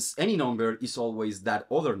 times any number is always that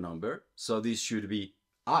other number, so this should be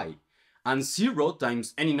I. And 0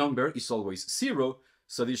 times any number is always 0,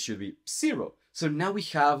 so this should be 0. So now we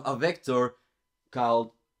have a vector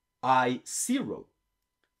called I0.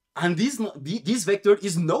 And this vector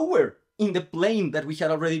is nowhere in the plane that we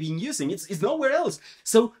had already been using. It's nowhere else.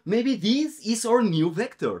 So maybe this is our new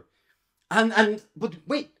vector. But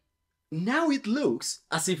wait, now it looks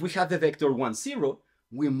as if we have the vector 1, 0,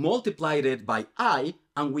 we multiplied it by I,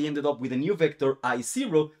 and we ended up with a new vector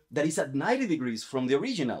I0 that is at 90 degrees from the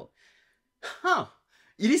original. Huh.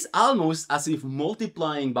 It is almost as if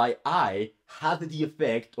multiplying by I had the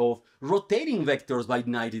effect of rotating vectors by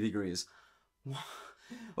 90 degrees.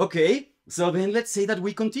 Okay, so then let's say that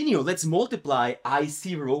we continue. Let's multiply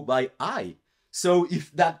I0 by I. So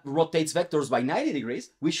if that rotates vectors by 90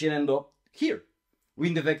 degrees, we should end up here,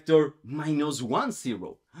 with the vector -1,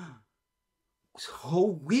 0. How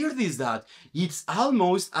weird is that? It's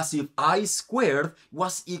almost as if I squared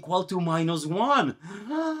was equal to -1.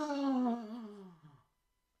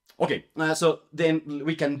 Okay, so then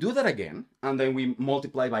we can do that again, and then we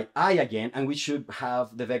multiply by I again, and we should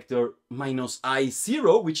have the vector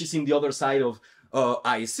 -I0, which is in the other side of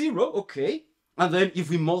I0, okay. And then if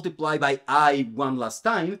we multiply by I one last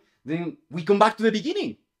time, then we come back to the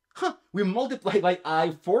beginning. Huh, we multiply by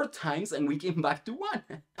I 4 times and we came back to 1.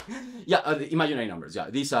 Yeah, the imaginary numbers, yeah,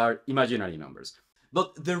 these are imaginary numbers.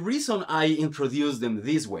 But the reason I introduce them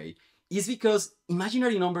this way is because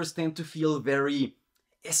imaginary numbers tend to feel very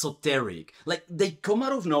esoteric. Like, they come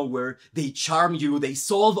out of nowhere, they charm you, they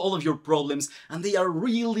solve all of your problems, and they are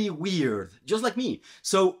really weird, just like me.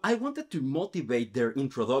 So I wanted to motivate their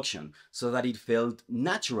introduction so that it felt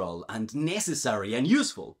natural and necessary and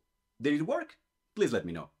useful. Did it work? Please let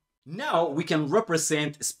me know. Now we can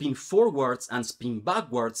represent spin forwards and spin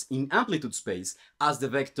backwards in amplitude space as the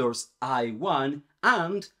vectors I1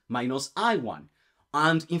 and -I1.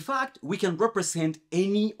 And in fact, we can represent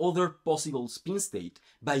any other possible spin state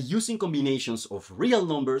by using combinations of real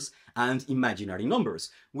numbers and imaginary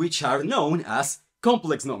numbers, which are known as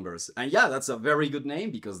complex numbers. And yeah, that's a very good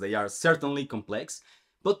name because they are certainly complex.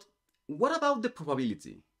 But what about the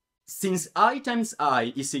probability? Since I times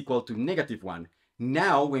I is equal to -1,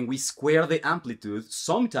 Now, when we square the amplitude,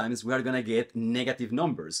 sometimes we are gonna get negative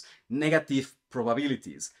numbers, negative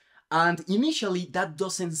probabilities. And initially, that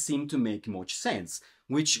doesn't seem to make much sense,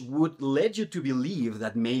 which would lead you to believe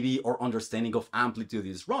that maybe our understanding of amplitude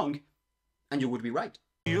is wrong, and you would be right.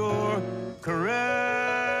 You're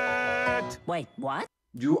correct. Wait, what?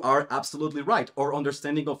 You are absolutely right. Our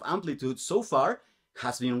understanding of amplitude so far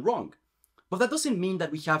has been wrong. But that doesn't mean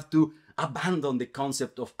that we have to abandon the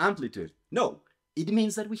concept of amplitude. No, it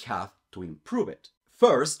means that we have to improve it.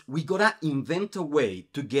 First, we gotta invent a way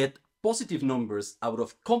to get positive numbers out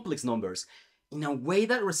of complex numbers in a way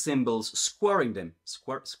that resembles squaring them.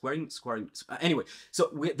 Squaring. Anyway,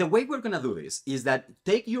 so the way we're gonna do this is that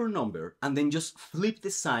take your number and then just flip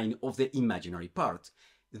the sign of the imaginary part.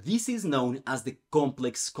 This is known as the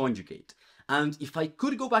complex conjugate. And if I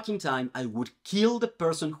could go back in time, I would kill the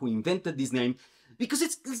person who invented this name because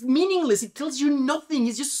it's meaningless. It tells you nothing.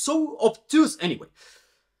 It's just so obtuse. Anyway,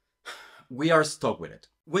 we are stuck with it.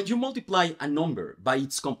 When you multiply a number by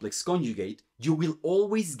its complex conjugate, you will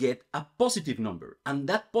always get a positive number, and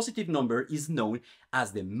that positive number is known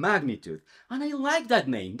as the magnitude. And I like that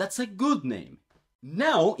name. That's a good name.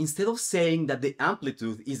 Now, instead of saying that the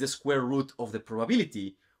amplitude is the square root of the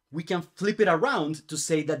probability, we can flip it around to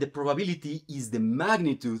say that the probability is the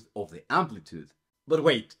magnitude of the amplitude. But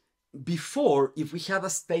wait, before, if we had a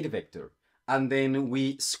state vector, and then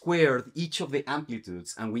we squared each of the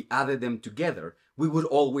amplitudes and we added them together, we would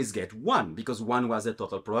always get 1, because 1 was the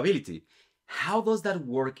total probability. How does that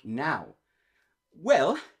work now?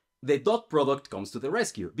 Well, the dot product comes to the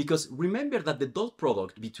rescue, because remember that the dot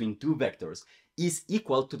product between two vectors is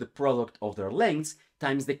equal to the product of their lengths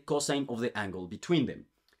times the cosine of the angle between them.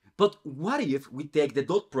 But what if we take the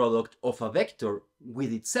dot product of a vector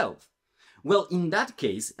with itself? Well, in that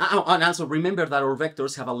case, and also remember that our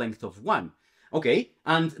vectors have a length of 1. Okay,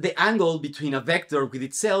 and the angle between a vector with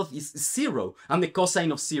itself is 0, and the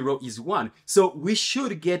cosine of 0 is 1. So we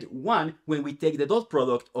should get 1 when we take the dot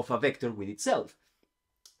product of a vector with itself.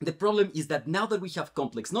 The problem is that now that we have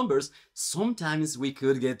complex numbers, sometimes we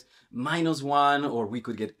could get -1 or we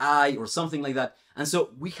could get I or something like that. And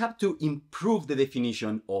so we have to improve the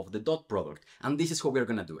definition of the dot product. And this is how we're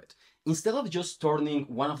gonna do it. Instead of just turning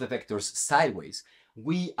one of the vectors sideways,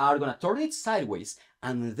 we are gonna turn it sideways,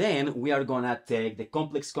 and then we are gonna take the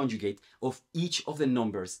complex conjugate of each of the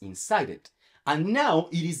numbers inside it. And now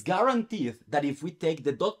it is guaranteed that if we take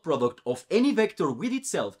the dot product of any vector with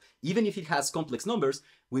itself, even if it has complex numbers,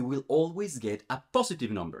 we will always get a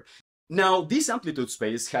positive number. Now, this amplitude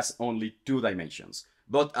space has only 2 dimensions.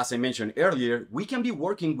 But as I mentioned earlier, we can be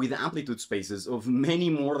working with amplitude spaces of many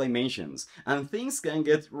more dimensions, and things can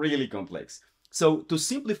get really complex. So, to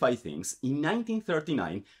simplify things, in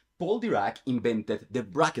 1939, Paul Dirac invented the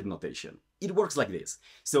bracket notation. It works like this.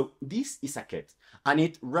 So this is a ket, and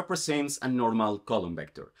it represents a normal column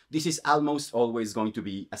vector. This is almost always going to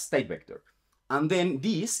be a state vector. And then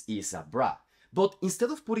this is a bra. But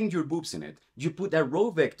instead of putting your boobs in it, you put a row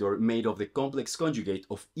vector made of the complex conjugate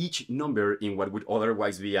of each number in what would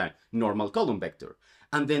otherwise be a normal column vector.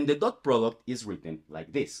 And then the dot product is written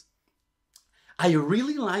like this. I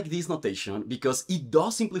really like this notation because it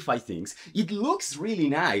does simplify things. It looks really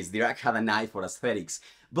nice. Dirac had an eye for aesthetics.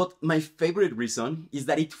 But my favorite reason is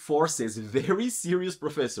that it forces very serious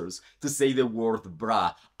professors to say the word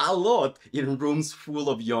bra a lot in rooms full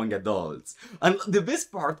of young adults. And the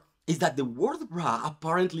best part is that the word bra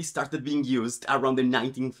apparently started being used around the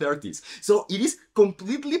 1930s. So it is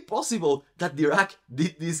completely possible that Dirac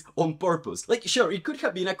did this on purpose. Like, sure, it could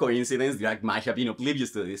have been a coincidence. Dirac might have been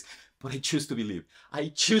oblivious to this. But I choose to believe. I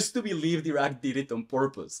choose to believe Dirac did it on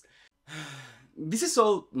purpose. This is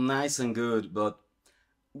all nice and good, but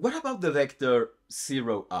what about the vector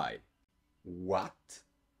 0i? What?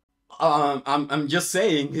 I'm just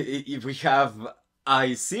saying, if we have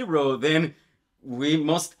I0, then we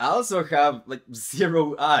must also have like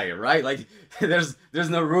 0i, right? Like there's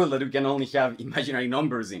no rule that we can only have imaginary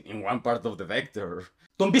numbers in one part of the vector.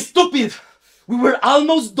 Don't be stupid! We were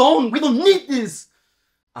almost done! We don't need this!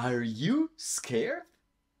 Are you scared?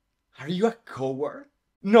 Are you a coward?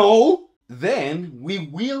 No! Then we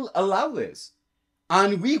will allow this.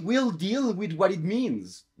 And we will deal with what it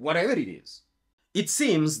means, whatever it is. It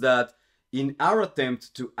seems that in our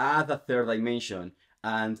attempt to add a third dimension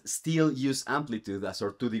and still use amplitude as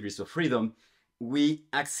our 2 degrees of freedom, we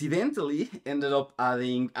accidentally ended up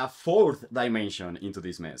adding a 4th dimension into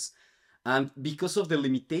this mess. And because of the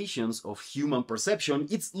limitations of human perception,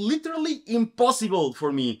 it's literally impossible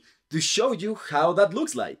for me to show you how that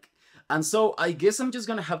looks like. And so I guess I'm just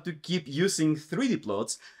gonna have to keep using 3D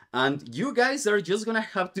plots, and you guys are just gonna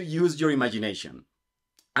have to use your imagination.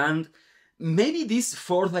 And Maybe this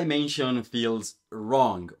fourth dimension feels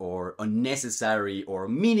wrong or unnecessary or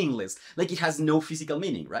meaningless, like it has no physical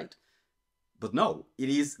meaning, right? But no, it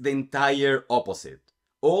is the entire opposite,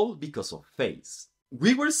 all because of phase.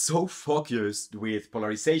 We were so focused with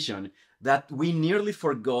polarization that we nearly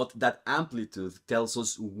forgot that amplitude tells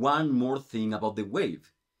us one more thing about the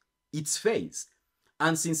wave. It's phase.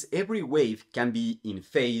 And since every wave can be in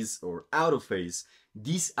phase or out of phase,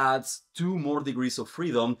 this adds 2 more degrees of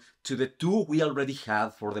freedom to the 2 we already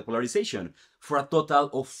had for the polarization, for a total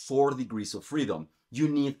of 4 degrees of freedom. You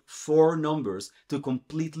need 4 numbers to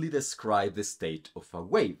completely describe the state of a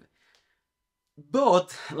wave.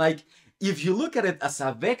 But, if you look at it as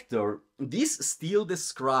a vector, this still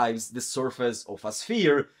describes the surface of a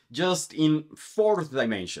sphere just in 4th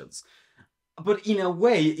dimensions. But in a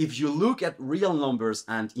way, if you look at real numbers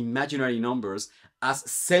and imaginary numbers as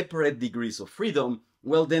separate degrees of freedom,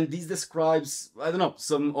 well then this describes, I don't know,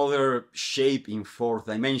 some other shape in 4th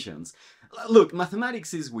dimensions. Look,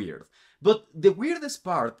 mathematics is weird. But the weirdest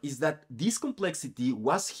part is that this complexity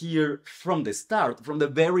was here from the start, from the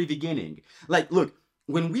very beginning. Look,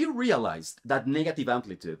 when we realized that negative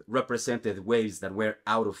amplitude represented waves that were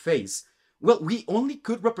out of phase, well, we only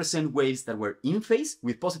could represent waves that were in phase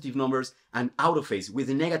with positive numbers and out of phase with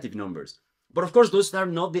negative numbers. But of course, those are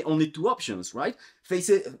not the only 2 options, right?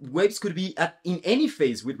 Waves could be in any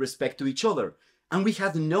phase with respect to each other. And we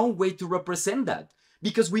had no way to represent that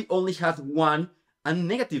because we only had 1 and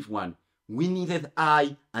negative 1. We needed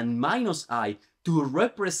I and minus I to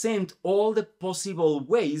represent all the possible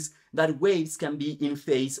ways that waves can be in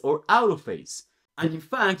phase or out of phase. And in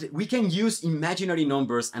fact, we can use imaginary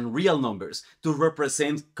numbers and real numbers to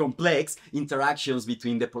represent complex interactions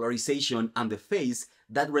between the polarization and the phase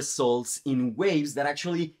that results in waves that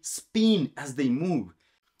actually spin as they move.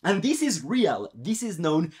 And this is real. This is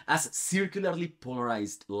known as circularly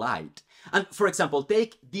polarized light. And for example,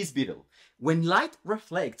 take this beetle. When light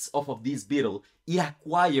reflects off of this beetle, it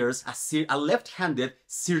acquires a left-handed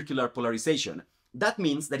circular polarization. That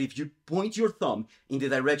means that if you point your thumb in the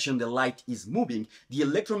direction the light is moving, the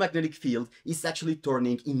electromagnetic field is actually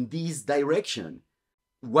turning in this direction.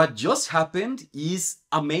 What just happened is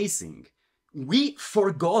amazing. We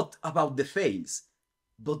forgot about the phase,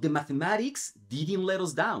 but the mathematics didn't let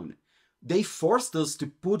us down. They forced us to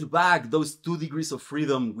put back those 2 degrees of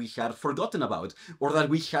freedom we had forgotten about, or that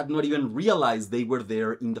we had not even realized they were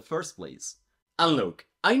there in the first place. And look,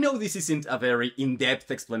 I know this isn't a very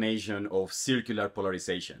in-depth explanation of circular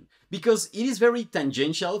polarization, because it is very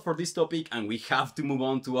tangential for this topic and we have to move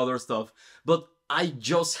on to other stuff, but I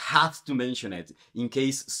just have to mention it in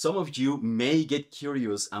case some of you may get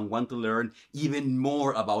curious and want to learn even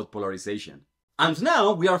more about polarization. And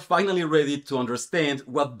now we are finally ready to understand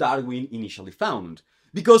what Darwin initially found.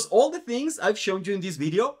 Because all the things I've shown you in this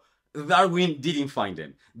video, Darwin didn't find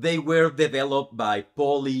them. They were developed by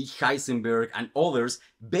Pauli, Heisenberg, and others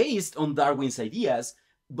based on Darwin's ideas,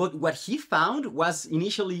 but what he found was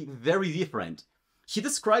initially very different. He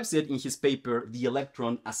describes it in his paper, The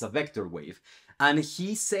Electron as a Vector Wave, and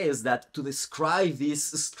he says that to describe this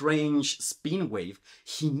strange spin wave,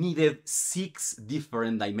 he needed 6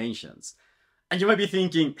 different dimensions. And you might be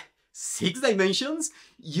thinking, 6 dimensions?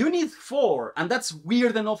 You need 4, and that's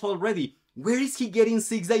weird enough already. Where is he getting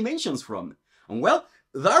 6 dimensions from? And well,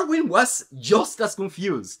 Darwin was just as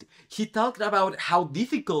confused. He talked about how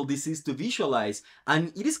difficult this is to visualize,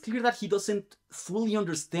 and it is clear that he doesn't fully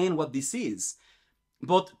understand what this is.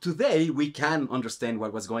 But today we can understand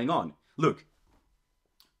what was going on. Look,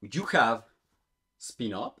 you have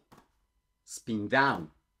spin up, spin down,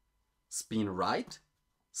 spin right,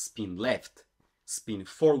 spin left, spin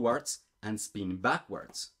forwards, and spin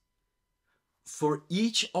backwards. For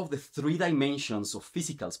each of the 3 dimensions of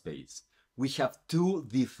physical space, we have 2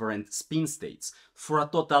 different spin states, for a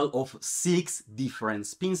total of 6 different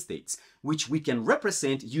spin states, which we can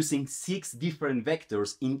represent using 6 different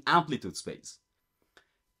vectors in amplitude space.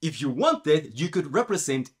 If you wanted, you could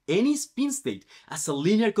represent any spin state as a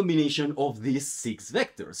linear combination of these 6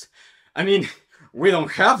 vectors. I mean, we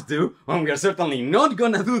don't have to, and we are certainly not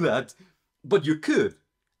gonna do that, but you could.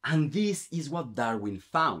 And this is what Darwin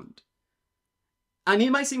found. And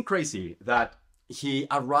it might seem crazy that he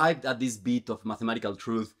arrived at this bit of mathematical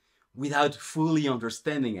truth without fully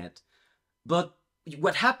understanding it. But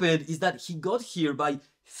what happened is that he got here by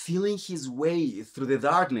feeling his way through the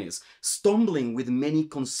darkness, stumbling with many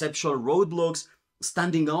conceptual roadblocks,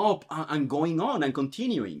 standing up and going on and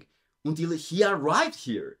continuing, until he arrived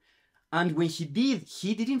here. And when he did,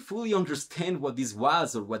 he didn't fully understand what this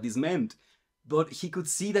was or what this meant, but he could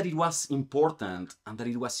see that it was important and that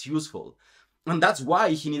it was useful. And that's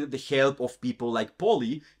why he needed the help of people like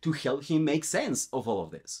Polly to help him make sense of all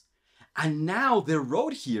of this. And now the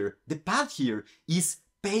road here, the path here, is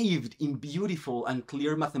paved in beautiful and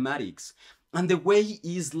clear mathematics. And the way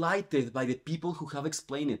is lighted by the people who have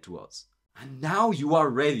explained it to us. And now you are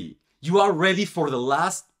ready. You are ready for the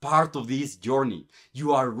last part of this journey.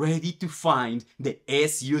 You are ready to find the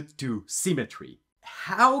SU2 symmetry.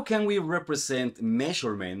 How can we represent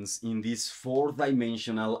measurements in this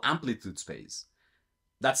four-dimensional amplitude space?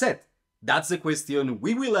 That's it. That's the question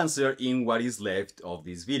we will answer in what is left of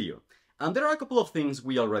this video. And there are a couple of things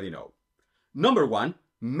we already know. Number one,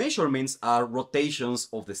 measurements are rotations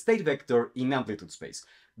of the state vector in amplitude space.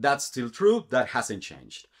 That's still true, that hasn't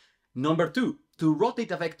changed. Number two, to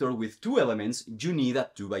rotate a vector with two elements, you need a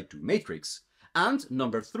 2x2 matrix. And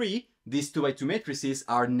number three, these 2x2 matrices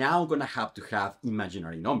are now gonna have to have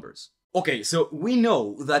imaginary numbers. Okay, so we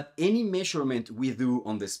know that any measurement we do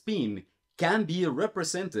on the spin can be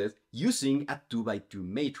represented using a 2x2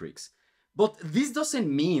 matrix. But this doesn't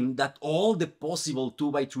mean that all the possible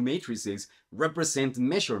 2x2 matrices represent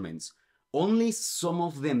measurements. Only some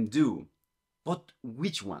of them do. But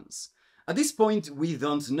which ones? At this point, we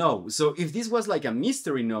don't know. So if this was like a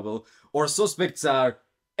mystery novel, our suspects are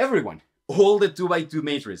everyone, all the 2x2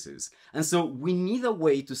 matrices. And so we need a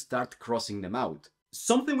way to start crossing them out.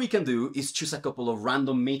 Something we can do is choose a couple of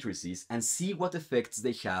random matrices and see what effects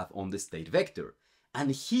they have on the state vector.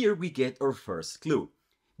 And here we get our first clue.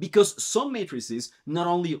 Because some matrices not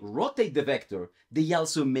only rotate the vector, they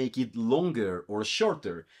also make it longer or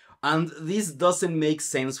shorter. And this doesn't make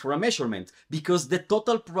sense for a measurement, because the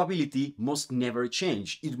total probability must never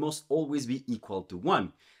change. It must always be equal to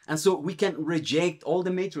 1. And so we can reject all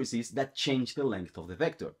the matrices that change the length of the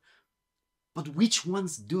vector. But which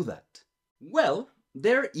ones do that? Well,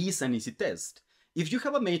 there is an easy test. If you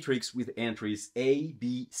have a matrix with entries A,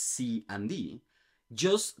 B, C, and D,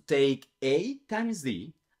 just take A times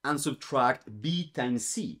D and subtract B times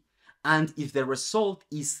C. And if the result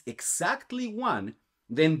is exactly 1,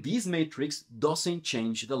 then this matrix doesn't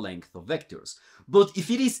change the length of vectors. But if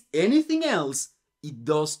it is anything else, it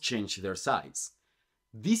does change their size.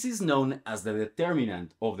 This is known as the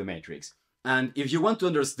determinant of the matrix. And if you want to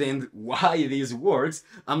understand why this works,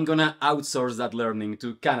 I'm gonna outsource that learning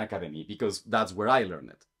to Khan Academy, because that's where I learned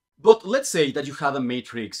it. But let's say that you have a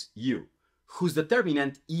matrix U, whose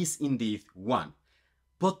determinant is indeed 1.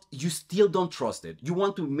 But you still don't trust it. You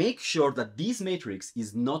want to make sure that this matrix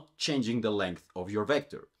is not changing the length of your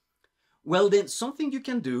vector. Well, then something you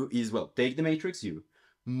can do is, well, take the matrix U,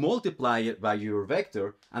 multiply it by your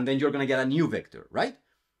vector, and then you're gonna get a new vector, right?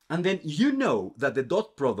 And then you know that the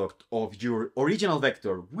dot product of your original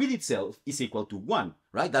vector with itself is equal to 1,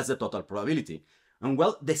 right? That's the total probability. And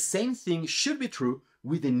well, the same thing should be true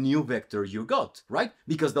with the new vector you got, right?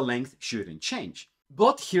 Because the length shouldn't change.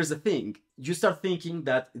 But here's the thing, you start thinking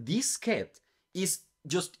that this ket is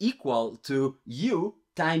just equal to U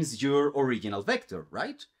times your original vector,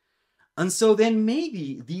 right? And so then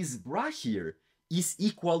maybe this bra here is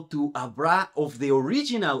equal to a bra of the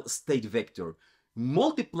original state vector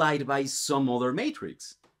multiplied by some other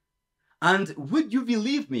matrix. And would you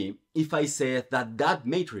believe me if I said that that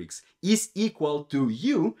matrix is equal to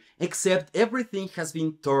U, except everything has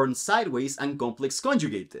been turned sideways and complex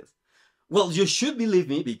conjugated? Well, you should believe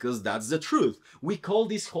me, because that's the truth. We call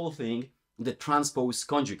this whole thing the transpose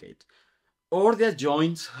conjugate, or the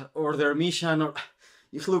adjoint, or the Hermitian, or...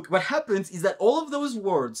 Look, what happens is that all of those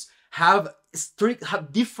words have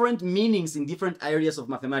different meanings in different areas of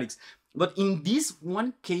mathematics. But in this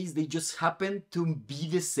one case, they just happen to be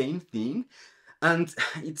the same thing. And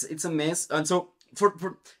it's a mess. And so,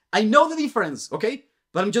 I know the difference, okay?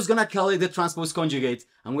 But I'm just gonna call it the transpose conjugate,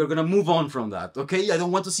 and we're gonna move on from that, okay? I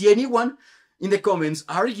don't want to see anyone in the comments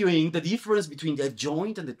arguing the difference between the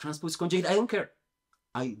adjoint and the transpose conjugate. I don't care.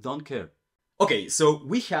 I don't care. Okay, so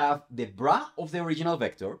we have the bra of the original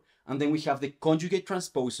vector, and then we have the conjugate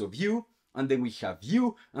transpose of U, and then we have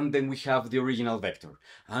U, and then we have the original vector.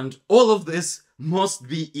 And all of this must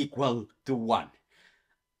be equal to 1.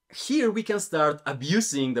 Here we can start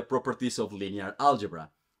abusing the properties of linear algebra,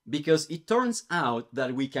 because it turns out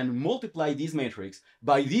that we can multiply this matrix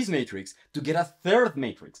by this matrix to get a third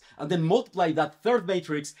matrix, and then multiply that third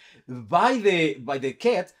matrix by the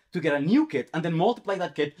ket to get a new ket, and then multiply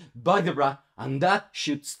that ket by the bra, and that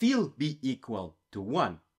should still be equal to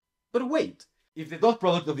 1. But wait, if the dot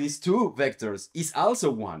product of these two vectors is also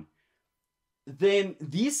 1, then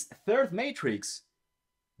this third matrix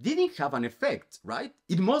didn't have an effect, right?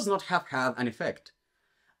 It must not have had an effect.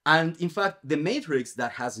 And in fact, the matrix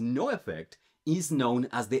that has no effect is known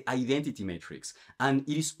as the identity matrix. And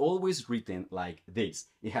it is always written like this.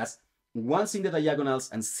 It has ones in the diagonals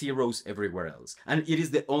and zeros everywhere else. And it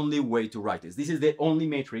is the only way to write this. This is the only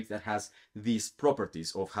matrix that has these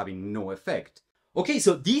properties of having no effect. Okay,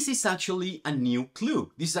 so this is actually a new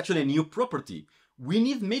clue. This is actually a new property. We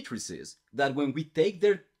need matrices that when we take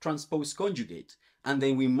their transpose conjugate and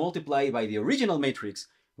then we multiply by the original matrix,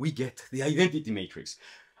 we get the identity matrix.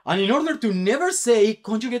 And in order to never say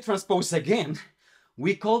conjugate transpose again,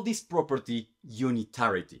 we call this property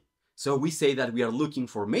unitarity. So we say that we are looking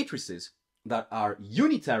for matrices that are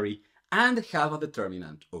unitary and have a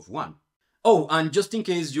determinant of 1. Oh, and just in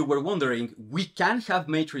case you were wondering, we can have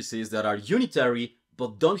matrices that are unitary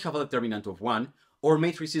but don't have a determinant of 1, or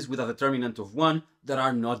matrices with a determinant of 1 that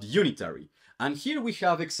are not unitary. And here we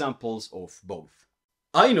have examples of both.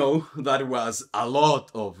 I know that was a lot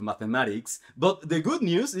of mathematics, but the good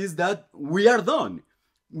news is that we are done.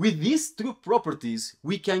 With these two properties,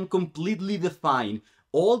 we can completely define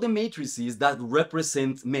all the matrices that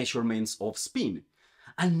represent measurements of spin.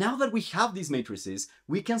 And now that we have these matrices,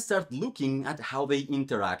 we can start looking at how they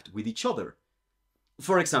interact with each other.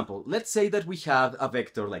 For example, let's say that we have a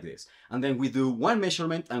vector like this, and then we do one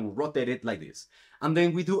measurement and rotate it like this. And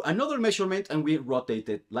then we do another measurement and we rotate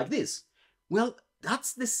it like this. Well,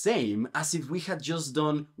 that's the same as if we had just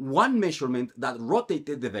done one measurement that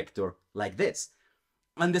rotated the vector like this.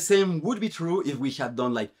 And the same would be true if we had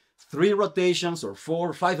done like 3 rotations or 4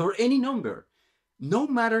 or 5 or any number. No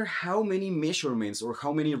matter how many measurements or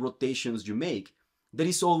how many rotations you make, there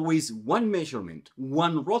is always one measurement,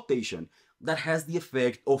 one rotation that has the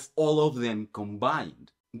effect of all of them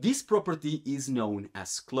combined. This property is known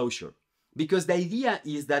as closure, because the idea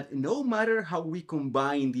is that no matter how we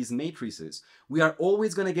combine these matrices, we are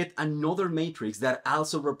always going to get another matrix that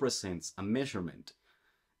also represents a measurement.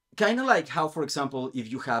 Kind of like how, for example,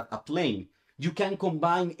 if you have a plane, you can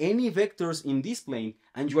combine any vectors in this plane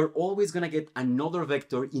and you are always going to get another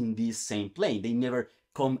vector in this same plane. They never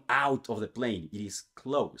come out of the plane. It is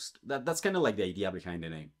closed. That's kind of like the idea behind the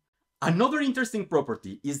name. Another interesting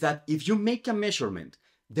property is that if you make a measurement,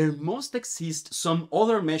 there must exist some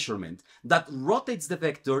other measurement that rotates the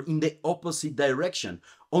vector in the opposite direction,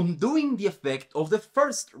 undoing the effect of the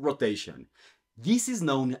first rotation. This is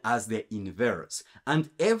known as the inverse, and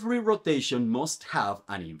every rotation must have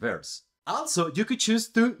an inverse. Also, you could choose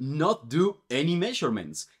to not do any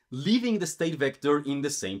measurements, leaving the state vector in the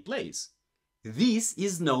same place. This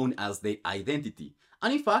is known as the identity,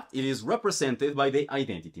 and in fact, it is represented by the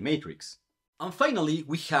identity matrix. And finally,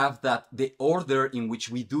 we have that the order in which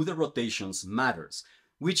we do the rotations matters,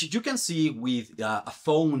 which you can see with a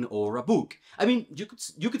phone or a book. I mean, you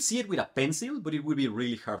could see it with a pencil, but it would be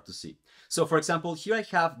really hard to see. So for example, here I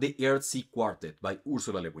have the Earthsea Quartet by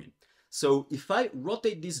Ursula Le Guin. So if I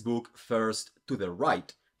rotate this book first to the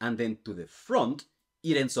right and then to the front,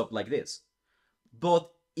 it ends up like this.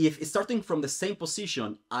 But if starting from the same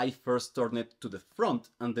position, I first turn it to the front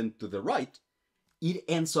and then to the right, it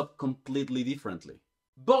ends up completely differently.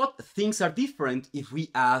 But things are different if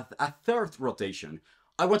we add a third rotation.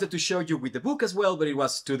 I wanted to show you with the book as well, but it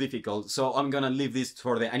was too difficult, so I'm gonna leave this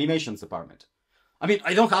for the animations department. I mean,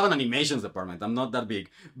 I don't have an animations department, I'm not that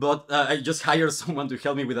big, but I just hired someone to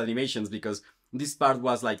help me with animations because this part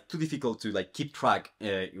was like too difficult to like keep track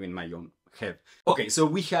in my own head. Okay, so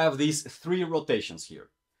we have these 3 rotations here.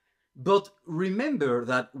 But remember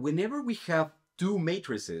that whenever we have 2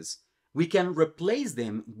 matrices, we can replace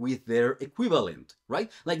them with their equivalent,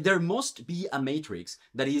 right? Like there must be a matrix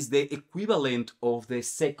that is the equivalent of the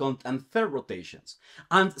second and third rotations.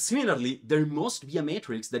 And similarly, there must be a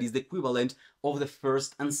matrix that is the equivalent of the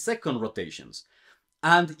first and second rotations.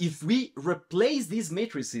 And if we replace these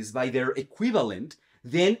matrices by their equivalent,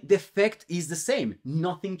 then the effect is the same,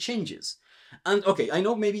 nothing changes. And okay, I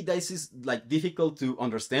know maybe this is like difficult to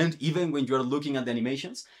understand even when you're looking at the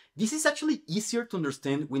animations. This is actually easier to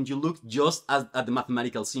understand when you look just at the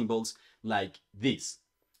mathematical symbols like this.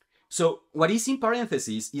 So what is in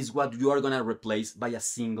parentheses is what you are going to replace by a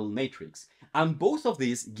single matrix. And both of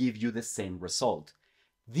these give you the same result.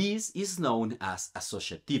 This is known as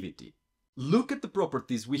associativity. Look at the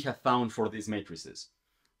properties we have found for these matrices.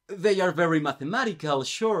 They are very mathematical,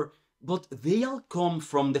 sure, but they all come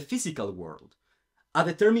from the physical world. A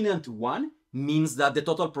determinant 1 means that the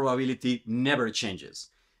total probability never changes.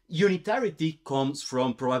 Unitarity comes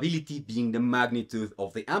from probability being the magnitude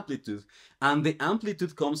of the amplitude, and the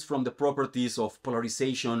amplitude comes from the properties of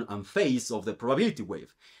polarization and phase of the probability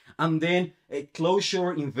wave. And then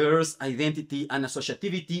closure, inverse, identity, and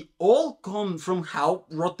associativity all come from how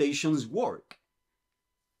rotations work.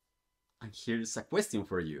 And here's a question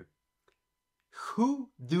for you. Who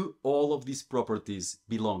do all of these properties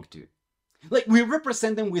belong to? Like, we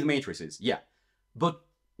represent them with matrices, yeah. But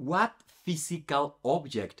what physical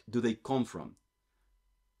object do they come from?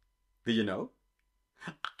 Do you know?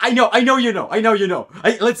 I know you know.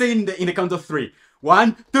 Let's say in the count of 3.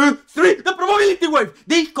 1, 2, 3, the probability wave!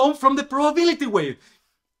 They come from the probability wave!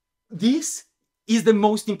 This is the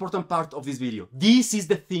most important part of this video. This is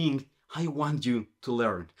the thing I want you to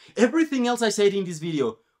learn. Everything else I said in this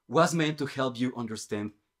video was meant to help you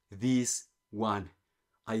understand this one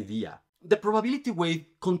idea. The probability wave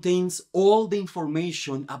contains all the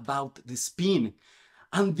information about the spin,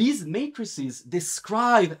 and these matrices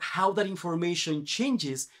describe how that information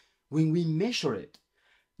changes when we measure it.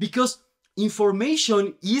 Because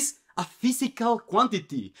information is a physical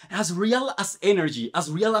quantity, as real as energy,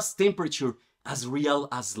 as real as temperature, as real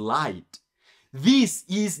as light. This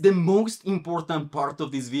is the most important part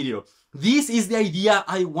of this video. This is the idea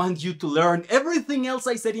I want you to learn. Everything else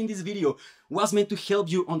I said in this video was meant to help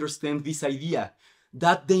you understand this idea,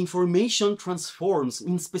 that the information transforms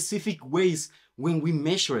in specific ways when we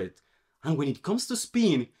measure it. And when it comes to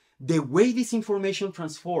spin, the way this information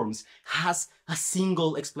transforms has a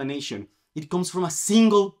single explanation. It comes from a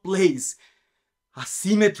single place, a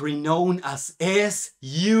symmetry known as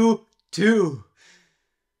SU2.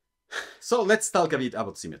 So let's talk a bit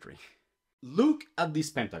about symmetry. Look at this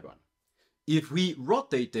pentagon. If we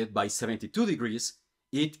rotate it by 72 degrees,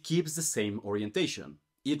 it keeps the same orientation.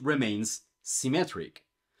 It remains symmetric.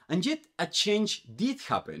 And yet a change did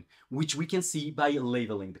happen, which we can see by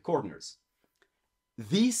labeling the corners.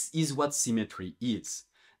 This is what symmetry is.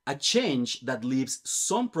 A change that leaves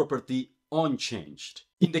some property unchanged.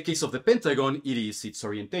 In the case of the pentagon, it is its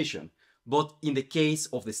orientation. But in the case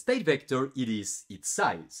of the state vector, it is its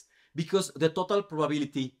size. Because the total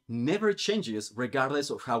probability never changes regardless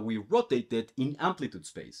of how we rotate it in amplitude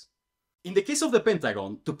space. In the case of the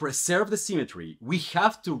pentagon, to preserve the symmetry, we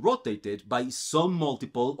have to rotate it by some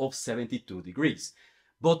multiple of 72 degrees.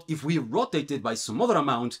 But if we rotate it by some other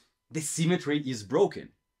amount, the symmetry is broken.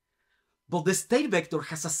 But the state vector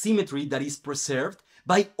has a symmetry that is preserved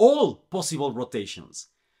by all possible rotations.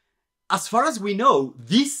 As far as we know,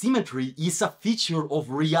 this symmetry is a feature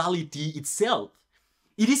of reality itself.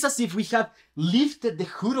 It is as if we have lifted the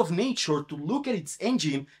hood of nature to look at its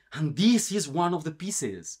engine, and this is one of the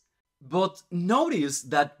pieces. But notice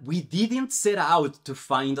that we didn't set out to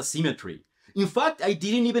find a symmetry. In fact, I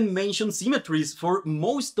didn't even mention symmetries for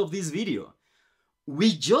most of this video.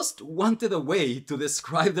 We just wanted a way to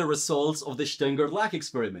describe the results of the Stenger-Lach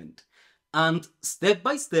experiment. And step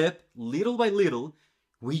by step, little by little,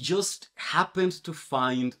 we just happened to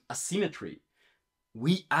find a symmetry.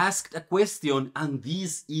 We asked a question and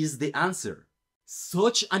this is the answer.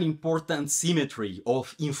 Such an important symmetry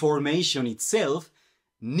of information itself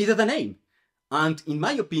needed a name. And in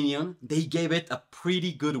my opinion, they gave it a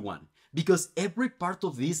pretty good one, because every part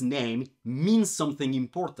of this name means something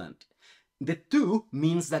important. The 2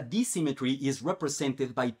 means that this symmetry is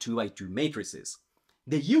represented by 2 by 2 matrices.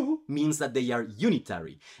 The U means that they are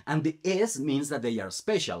unitary, and the S means that they are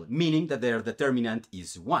special, meaning that their determinant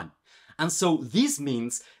is 1. And so this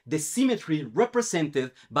means the symmetry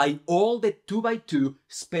represented by all the 2 by 2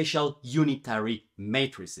 special unitary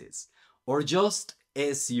matrices, or just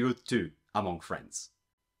SU2 among friends.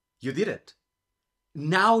 You did it!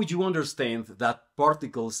 Now you understand that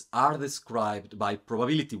particles are described by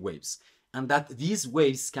probability waves, and that these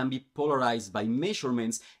waves can be polarized by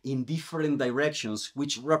measurements in different directions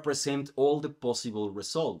which represent all the possible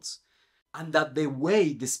results, and that the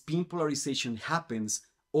way the spin polarization happens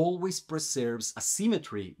always preserves a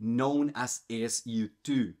symmetry known as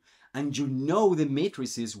SU2, and you know the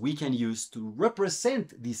matrices we can use to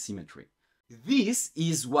represent this symmetry. This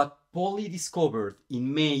is what Pauli discovered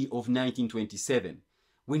in May of 1927,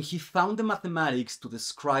 when he found the mathematics to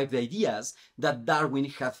describe the ideas that Darwin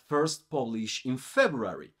had first published in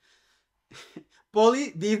February.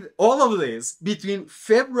 Pauli did all of this between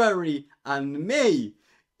February and May.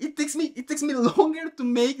 It takes me longer to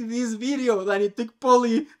make this video than it took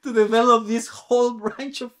Pauli to develop this whole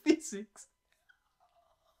branch of physics.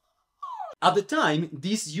 At the time,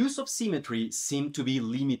 this use of symmetry seemed to be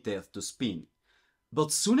limited to spin.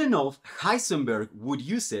 But soon enough, Heisenberg would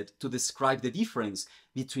use it to describe the difference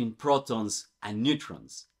between protons and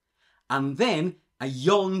neutrons. And then a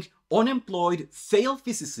young, unemployed, failed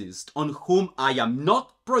physicist on whom I am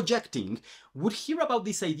not projecting would hear about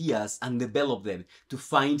these ideas and develop them to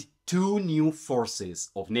find 2 new forces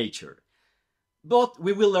of nature. But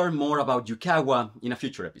we will learn more about Yukawa in a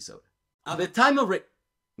future episode. At the time of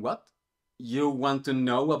What? You want to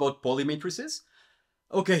know about Pauli matrices?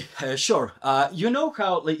 Okay, sure. You know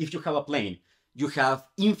how, like, if you have a plane, you have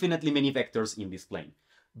infinitely many vectors in this plane.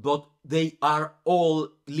 but they are all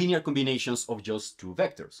linear combinations of just two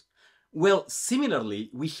vectors. Well, similarly,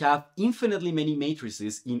 we have infinitely many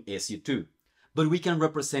matrices in SU2, but we can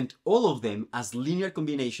represent all of them as linear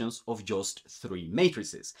combinations of just three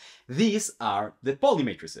matrices. These are the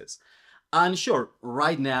polymatrices. And sure,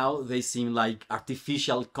 right now they seem like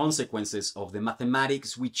artificial consequences of the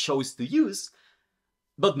mathematics we chose to use,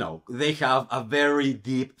 but no, they have a very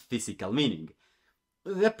deep physical meaning.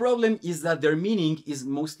 The problem is that their meaning is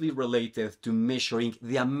mostly related to measuring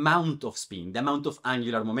the amount of spin, the amount of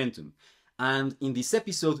angular momentum. And in this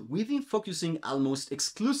episode, we've been focusing almost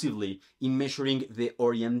exclusively in measuring the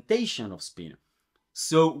orientation of spin.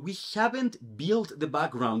 So we haven't built the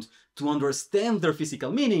background to understand their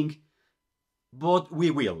physical meaning, but we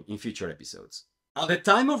will in future episodes. At the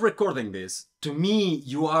time of recording this, to me,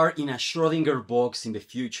 you are in a Schrödinger box in the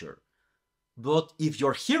future. But if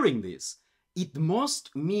you're hearing this, it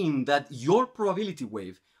must mean that your probability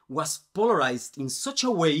wave was polarized in such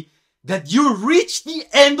a way that you reached the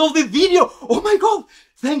end of the video. Oh my god,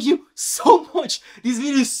 thank you so much. This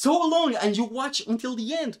video is so long and you watch until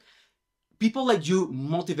the end. People like you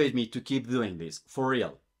motivate me to keep doing this, for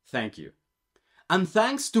real. Thank you. And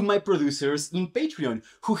thanks to my producers in Patreon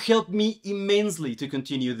who helped me immensely to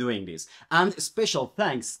continue doing this. And special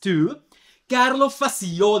thanks to Carlo,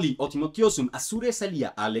 Fazioli, OtiumOtiosum, Azure,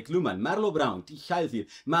 Azalia, Alec Luman, Marlo Brown, T. Highfill,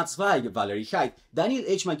 Mats Weig, Valerie Hyde, Daniel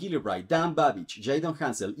H. McGillibride, Dan Babbage, Jadon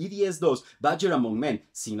Hansel, EDS Dos, Badger Among Men,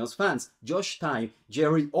 Sinos Fans, Josh Time,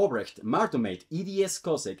 Jerry Obrecht, Martomate, EDS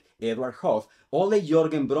Kosek, Edward Hoff, Ole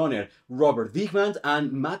Jorgen Bronner, Robert Wigman,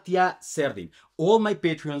 and Mattia Serdin. All my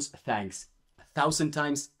Patreons, thanks. 1,000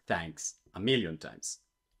 times, thanks. 1,000,000 times.